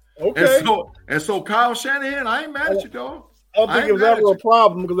forever. Okay. And so Kyle Shanahan, I ain't mad at you, dog. I don't think it was ever a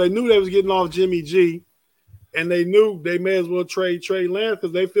problem because they knew they was getting off Jimmy G. And they knew they may as well trade Trey Lance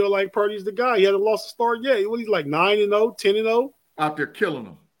because they feel like Purdy's the guy. He hasn't lost a start yet. He's like 9-0, 10-0. Out there killing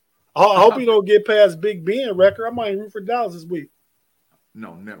them. I hope he don't get past Big Ben record. I might root for Dallas this week.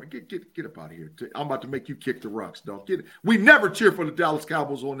 No, never. Get up out of here. I'm about to make you kick the rocks, dog. We never cheer for the Dallas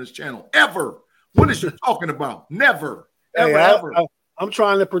Cowboys on this channel. Ever. What is you talking about? Never. Ever. I'm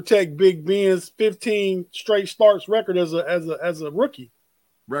trying to protect Big Ben's 15 straight starts record as a rookie.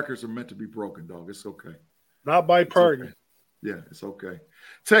 Records are meant to be broken, dog. It's okay. Not by Purdy. Okay. Yeah, it's okay.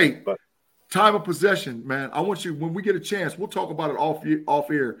 Tate, time of possession, man. I want you, when we get a chance, we'll talk about it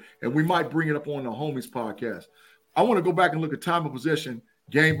off air, and we might bring it up on the Homies podcast. I want to go back and look at time of possession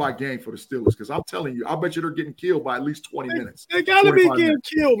game by game for the Steelers because I'm telling you, I bet you they're getting killed by at least 20 minutes. They got to be getting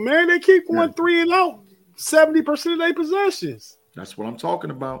killed, man. They keep going 3-and-out 70% of their possessions. That's what I'm talking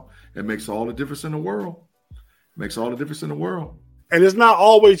about. It makes all the difference in the world. And it's not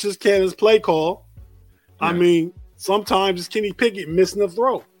always just Cannon's play call. Yeah. I mean, sometimes it's Kenny Pickett missing a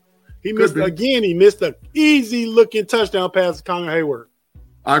throw. He missed an easy-looking touchdown pass to Connor Hayward.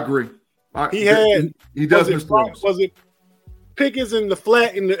 I agree. He does miss throws. Was it Pickett's in the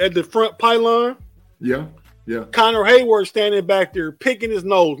flat at the front pylon? Yeah. Connor Hayward standing back there picking his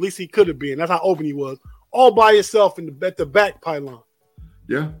nose. At least he could have been. That's how open he was. All by himself at the back pylon.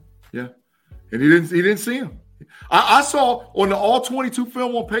 Yeah. And he didn't see him. I saw on the all 22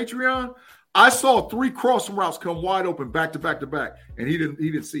 film on Patreon, I saw 3 crossing routes come wide open back to back to back, and he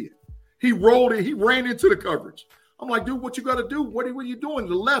didn't see it. He rolled it. He ran into the coverage. I'm like, dude, what you got to do? What are you doing?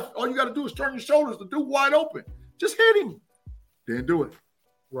 The left, all you got to do is turn your shoulders. The dude wide open. Just hit him. Didn't do it.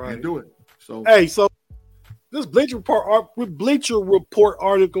 Right. Didn't do it. So this Bleacher Report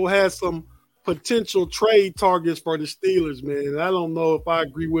article has some potential trade targets for the Steelers, man. I don't know if I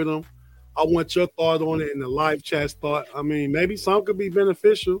agree with them. I want your thought on it and the live chat's thought. I mean, maybe some could be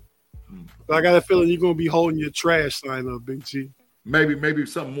beneficial. But I got a feeling you're going to be holding your trash sign up, Big G. Maybe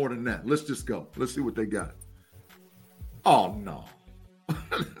something more than that. Let's just go. Let's see what they got. Oh, no.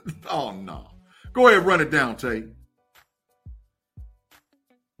 Oh, no. Go ahead and run it down, Tate.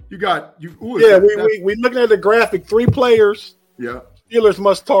 We looking at the graphic. 3 players. Yeah. Steelers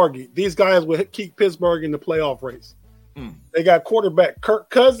must target. These guys will keep Pittsburgh in the playoff race. They got quarterback Kirk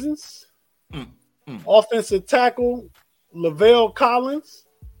Cousins, offensive tackle Lavelle Collins,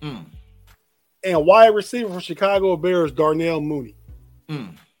 and wide receiver for Chicago Bears Darnell Mooney.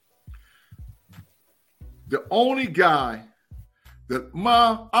 The only guy that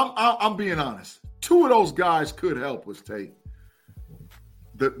I'm being honest. 2 of those guys could help us, Tate.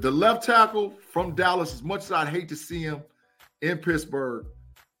 The left tackle from Dallas, as much as I'd hate to see him in Pittsburgh,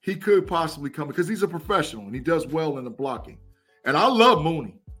 he could possibly come because he's a professional and he does well in the blocking. And I love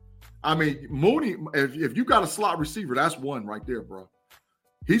Mooney. I mean, Mooney, if you got a slot receiver, that's one right there, bro.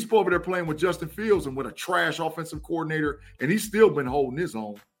 He's over there playing with Justin Fields and with a trash offensive coordinator, and he's still been holding his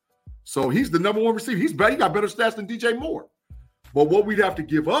own. So he's the number 1 receiver. He got better stats than DJ Moore. But what we'd have to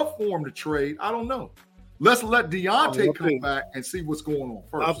give up for him to trade, I don't know. Let's let Deontay come back and see what's going on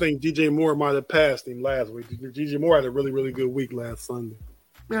first. I think DJ Moore might have passed him last week. DJ Moore had a really, really good week last Sunday.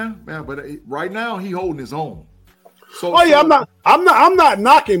 Yeah, but right now he holding his own. So, I'm not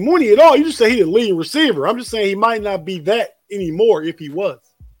knocking Mooney at all. You just say he's a leading receiver. I'm just saying he might not be that anymore if he was.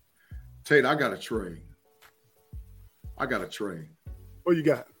 Tate, I got a trade. What you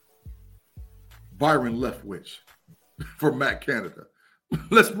got? Byron Leftwich for Matt Canada.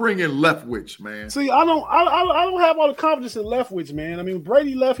 Let's bring in Leftwich, man. See, I don't have all the confidence in Leftwich, man. I mean,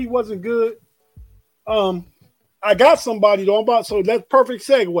 Brady left, he wasn't good. I got somebody though. So that's perfect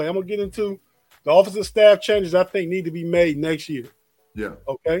segue. I'm gonna get into the offensive staff changes I think need to be made next year. Yeah.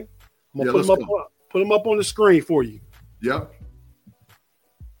 Okay. I'm gonna put them up on the screen for you. Yep.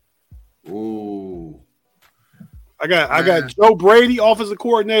 Ooh. I got Joe Brady, offensive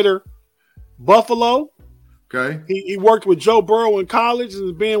coordinator, Buffalo. Okay. He worked with Joe Burrow in college and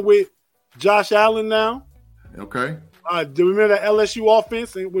has been with Josh Allen now. Okay. Do you remember that LSU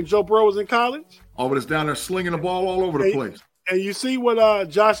offense when Joe Burrow was in college? Oh, but it's down there slinging the ball all over the place. And you see what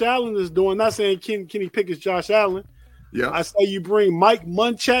Josh Allen is doing. Not saying Kenny Pickett's Josh Allen. Yeah. I say you bring Mike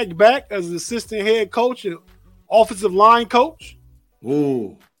Munchak back as an assistant head coach and offensive line coach.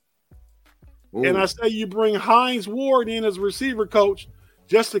 Ooh. And I say you bring Hines Ward in as receiver coach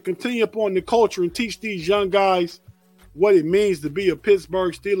just to continue upon the culture and teach these young guys what it means to be a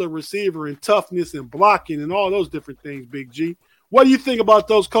Pittsburgh Steelers receiver and toughness and blocking and all those different things, Big G. What do you think about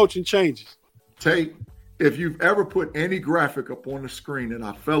those coaching changes? Tate, if you've ever put any graphic up on the screen that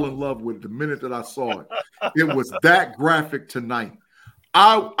I fell in love with the minute that I saw it, it was that graphic tonight.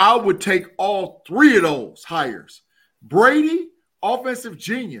 I would take all three of those hires. Brady, offensive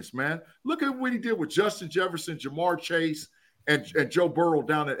genius, man. Look at what he did with Justin Jefferson, Jamar Chase, and Joe Burrow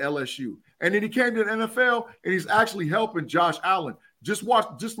down at LSU. And then he came to the NFL, and he's actually helping Josh Allen. Just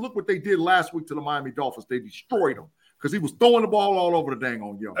look what they did last week to the Miami Dolphins. They destroyed him because he was throwing the ball all over the dang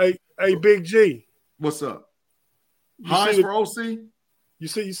on yo. Hey, Big G. What's up? Hines for OC? You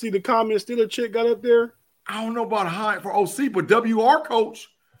see the comment Steeler chick got up there? I don't know about Hines for OC, but WR coach.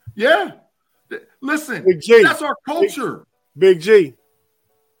 Yeah. Listen, Big G, that's our culture. Big G.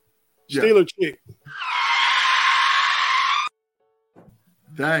 Yeah. Steeler chick.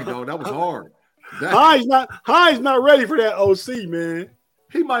 Dang, dog, that was hard. Hines not ready for that OC, man.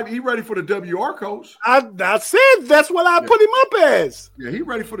 He ready for the WR coach. I said that's what I put him up as. Yeah, he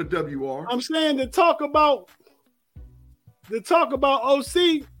ready for the WR. I'm saying to talk about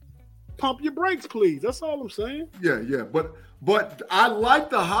OC, pump your brakes, please. That's all I'm saying. Yeah. But I like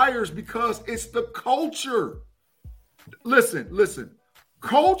the hires because it's the culture. Listen.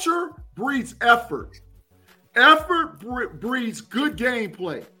 Culture breeds effort. Effort breeds good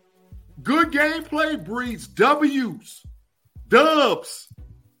gameplay. Good gameplay breeds W's. Dubs.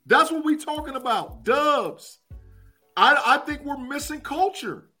 That's what we're talking about. Dubs. I think we're missing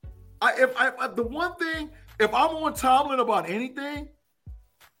culture. The one thing, if I'm on Tomlin about anything,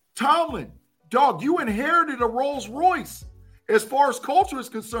 Tomlin, dog, you inherited a Rolls Royce as far as culture is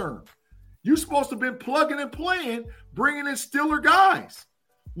concerned. You're supposed to have been plugging and playing, bringing in Steeler guys.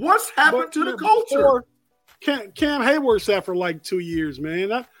 What's happened to the culture? Cam Hayward sat for like 2 years,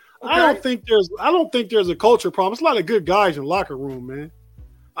 man. I don't think there's a culture problem. It's a lot of good guys in the locker room, man.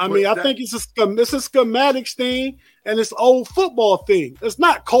 I think it's a schematics thing and it's old football thing. It's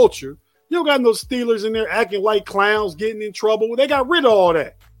not culture. You don't got no Steelers in there acting like clowns, getting in trouble. They got rid of all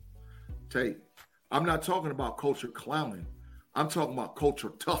that. Tate, I'm not talking about culture clowning. I'm talking about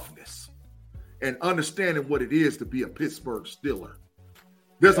culture toughness and understanding what it is to be a Pittsburgh Steeler.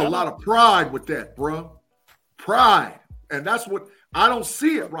 There's a lot of pride with that, bro. Pride. And that's what I don't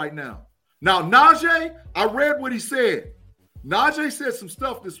see it right now. Now, Najee, I read what he said. Najee said some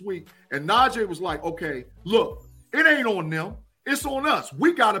stuff this week, and Najee was like, okay, look, it ain't on them. It's on us.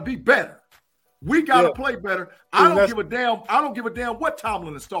 We got to be better. We got to play better. I don't give a damn what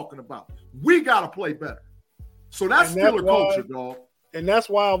Tomlin is talking about. We got to play better. So that's Steeler culture, dog. And that's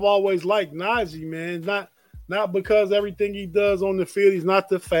why I've always liked Najee, man. Not because everything he does on the field, he's not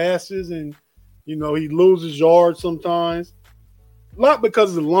the fastest, and he loses yards sometimes. Not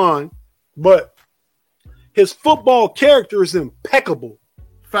because of the line, but his football character is impeccable.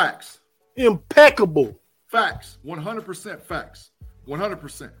 Facts. Impeccable. Facts. 100% facts.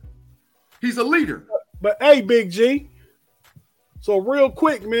 100%. He's a leader. But hey, Big G. So real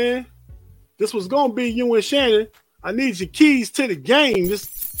quick, man, this was going to be you and Shannon. I need your keys to the game.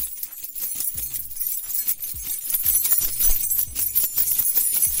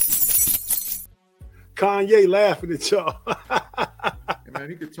 Kanye laughing at y'all. Hey, man,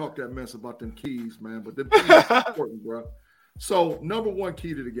 he could talk that mess about them keys, man, but them keys are important, bro. So number one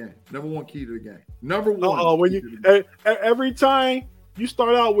key to the game. Number one. Every time you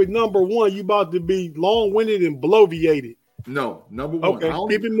start out with number one, you about to be long-winded and bloviated. No, number one. Okay,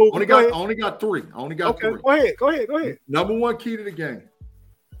 keep it moving. I only got three. Three. Go ahead. Number one key to the game,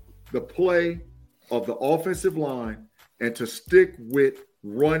 the play of the offensive line and to stick with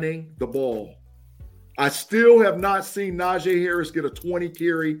running the ball. I still have not seen Najee Harris get a 20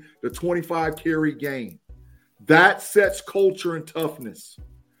 carry, the 25 carry game. That sets culture and toughness.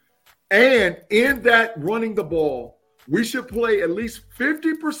 And in that running the ball, we should play at least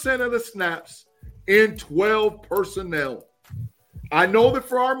 50% of the snaps in 12 personnel. I know that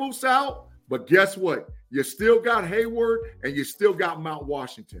Freiermuth's out, but guess what? You still got Hayward and you still got Mount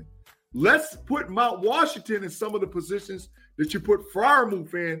Washington. Let's put Mount Washington in some of the positions that you put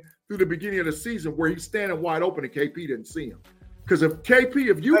Freiermuth in through the beginning of the season where he's standing wide open and KP didn't see him. Because if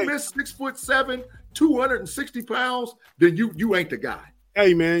you miss 6'7", 260 pounds, then you ain't the guy.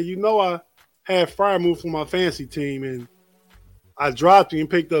 Hey, man, I had Freiermuth for my fantasy team, and I dropped him and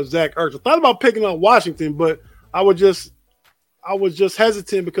picked up Zach Ertz. I thought about picking up Washington, but I was just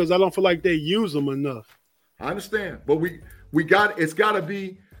hesitant because I don't feel like they use them enough. I understand, but it's got to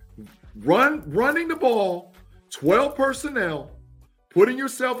be running the ball, 12 personnel, putting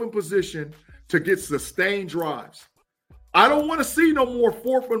yourself in position to get sustained drives. I don't want to see no more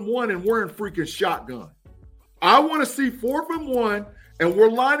 4th and 1 and we're in freaking shotgun. I want to see 4th and 1 and we're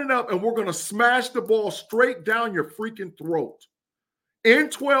lining up and we're going to smash the ball straight down your freaking throat in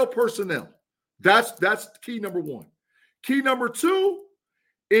 12 personnel. That's key number one. Key number two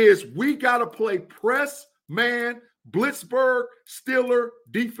is we got to play press, man, Blitzburg, Steeler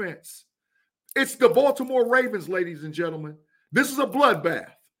defense. It's the Baltimore Ravens, ladies and gentlemen. This is a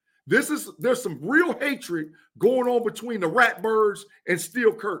bloodbath. There's some real hatred going on between the Ratbirds and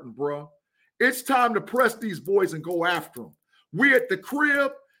Steel Curtain, bro. It's time to press these boys and go after them. We at the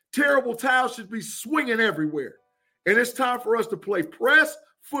crib, terrible towels should be swinging everywhere. And it's time for us to play press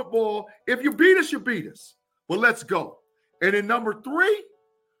football. If you beat us, you beat us. But let's go. And in number three,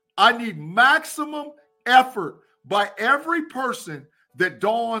 I need maximum effort by every person that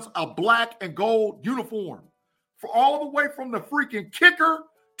dons a black and gold uniform. For all the way from the freaking kicker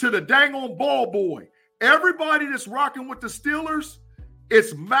to the dang on ball boy. Everybody that's rocking with the Steelers,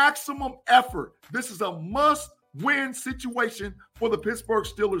 it's maximum effort. This is a must-win situation for the Pittsburgh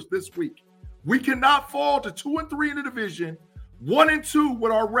Steelers this week. We cannot fall to 2-3 in the division, 1-2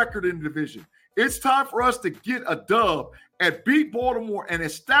 with our record in the division. It's time for us to get a dub and beat Baltimore and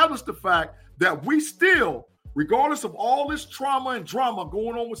establish the fact that we still, regardless of all this trauma and drama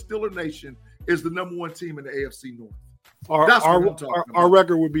going on with Steeler Nation, is the number one team in the AFC North. Our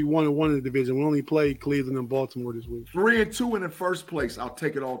record would be 1-1 in the division. We only played Cleveland and Baltimore this week. 3-2 and in first place. I'll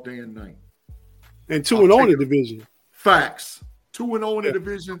take it all day and night. And 2-0 in the division. Facts. 2-0 in the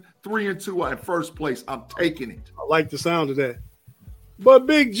division, 3-2 in first place. I'm taking it. I like the sound of that. But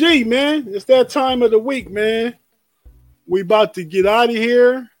Big G, man, it's that time of the week, man. We about to get out of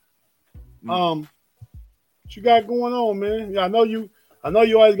here. What you got going on, man? Yeah, I know you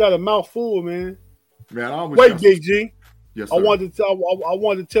always got a mouthful, man. Man, wait, Big G. Yes, sir. I wanted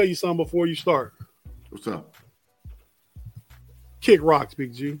to tell you something before you start. What's up? Kick rocks,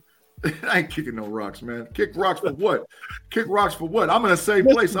 Big G. I ain't kicking no rocks, man. Kick rocks for what? Kick rocks for what? I'm in the same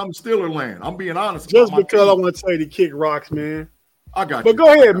place. I'm Steeler land. I'm being honest. Just because I want to tell you to kick rocks, man. I got you. But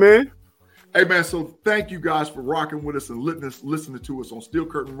go ahead, man. Hey, man, so thank you guys for rocking with us and listening to us on Steel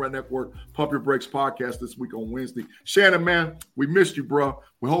Curtain Red Network Pump Your Brakes podcast this week on Wednesday. Shannon, man, we missed you, bro.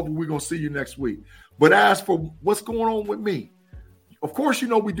 We're hoping we're going to see you next week. But as for what's going on with me, of course, we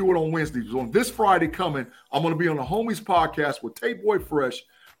do it on Wednesdays. On this Friday coming, I'm going to be on the Homies podcast with Tay Boy Fresh,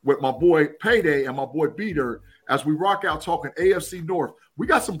 with my boy Payday and my boy B-Dirt as we rock out talking AFC North. We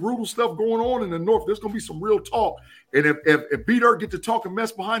got some brutal stuff going on in the North. There's going to be some real talk. And if B-Dirt get to talk and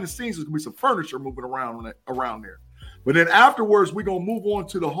mess behind the scenes, there's going to be some furniture moving around there. But then afterwards, we're going to move on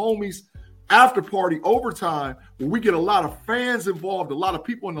to the Homies after party overtime where we get a lot of fans involved, a lot of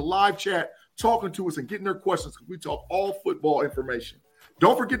people in the live chat talking to us and getting their questions because we talk all football information.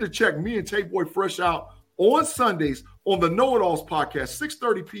 Don't forget to check me and Tay Boy Fresh out on Sundays on the Know It Alls podcast,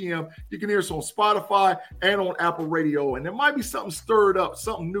 6:30 p.m. You can hear us on Spotify and on Apple Radio. And there might be something stirred up,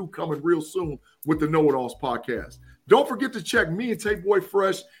 something new coming real soon with the Know It Alls podcast. Don't forget to check me and Tay Boy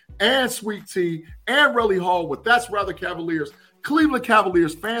Fresh and Sweet Tea and Relly Hall with That's Rather Cavaliers, Cleveland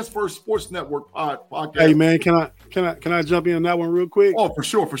Cavaliers Fans First Sports Network podcast. Hey man, can I jump in on that one real quick? Oh, for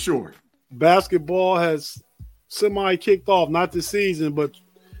sure. Basketball has semi kicked off, not this season, but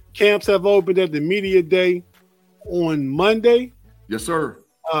camps have opened at the media day on Monday. Yes, sir.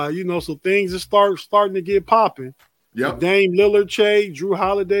 So things are starting to get popping. Yep. Dame Lillard trade, Drew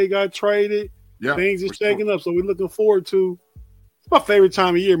Holiday got traded. Yeah, things are shaking up. So we're looking forward to. It's my favorite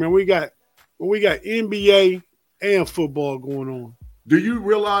time of year, man. We got NBA and football going on. Do you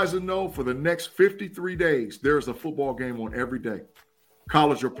realize and know for the next 53 days there's a football game on every day,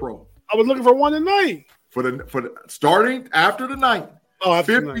 college or pro? I was looking for one tonight. For the starting after the night. Oh,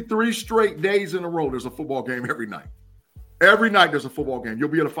 after 53 straight days in a row. There's a football game every night. Every night there's a football game. You'll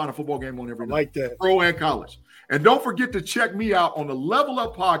be able to find a football game on every night. Like that. Pro and college. And don't forget to check me out on the Level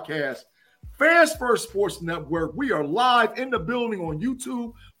Up Podcast, Fans First Sports Network. We are live in the building on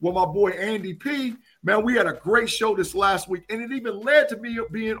YouTube with my boy Andy P. Man, we had a great show this last week, and it even led to me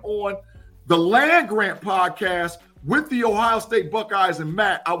being on the Land Grant Podcast with the Ohio State Buckeyes and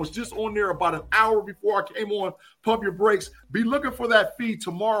Matt. I was just on there about an hour before I came on Pump Your Brakes. Be looking for that feed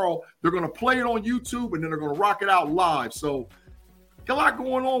tomorrow. They're going to play it on YouTube, and then they're going to rock it out live. So a lot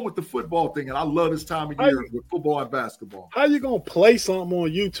going on with the football thing, and I love this time of year with football and basketball. How you going to play something on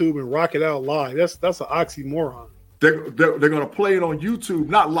YouTube and rock it out live? That's an oxymoron. They're going to play it on YouTube,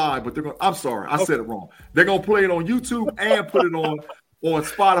 not live, but they're going. I'm sorry, I said it wrong. They're going to play it on YouTube and put it on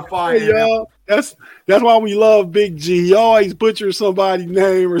Spotify. Hey, y'all, that's why we love Big G. He always butchers somebody's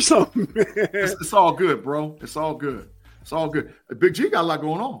name or something. It's all good, bro. It's all good. It's all good. Big G got a lot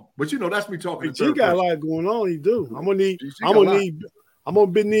going on, but that's me talking. Big G got a lot going on. He do. I'm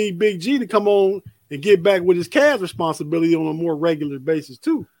gonna need Big G to come on and get back with his Cavs responsibility on a more regular basis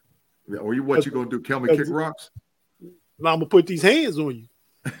too. Yeah, or what you gonna do? Kill me, kick rocks? Now I'm gonna put these hands on you.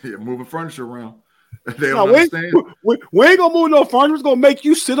 Yeah, moving furniture around. They don't understand. We ain't gonna move no furniture. It's gonna make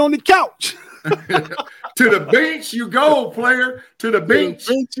you sit on the couch. To the bench you go, player. To the bench.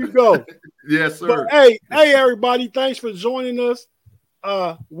 To the bench you go. Yes, sir. But hey, everybody! Thanks for joining us.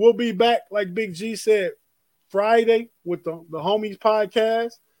 We'll be back, like Big G said, Friday with the Homies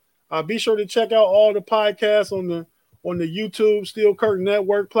podcast. Be sure to check out all the podcasts on the YouTube Steel Curtain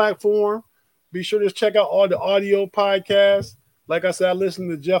Network platform. Be sure to check out all the audio podcasts. Like I said, I listen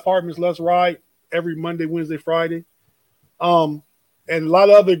to Jeff Hartman's Let's Ride every Monday, Wednesday, Friday. And a lot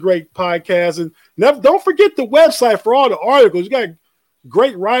of other great podcasts. And don't forget the website for all the articles. You got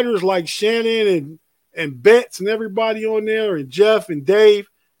great writers like Shannon and Betts and everybody on there, and Jeff and Dave.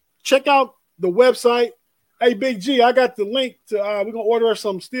 Check out the website. Hey, Big G, I got the link to we're gonna order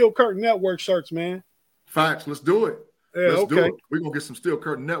some Steel Curtain Network shirts, man. Facts. Let's do it. Yeah, Let's do okay. it. We're gonna get some Steel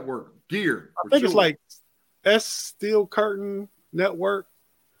Curtain Network gear. I think it's like Steel Curtain Network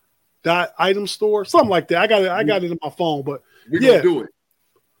 .item store, something like that. I got it in my phone, but we're gonna do it.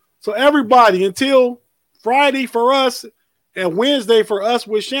 So everybody, until Friday for us and Wednesday for us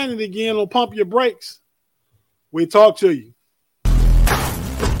with Shannon again on Pump Your Brakes, we talk to you.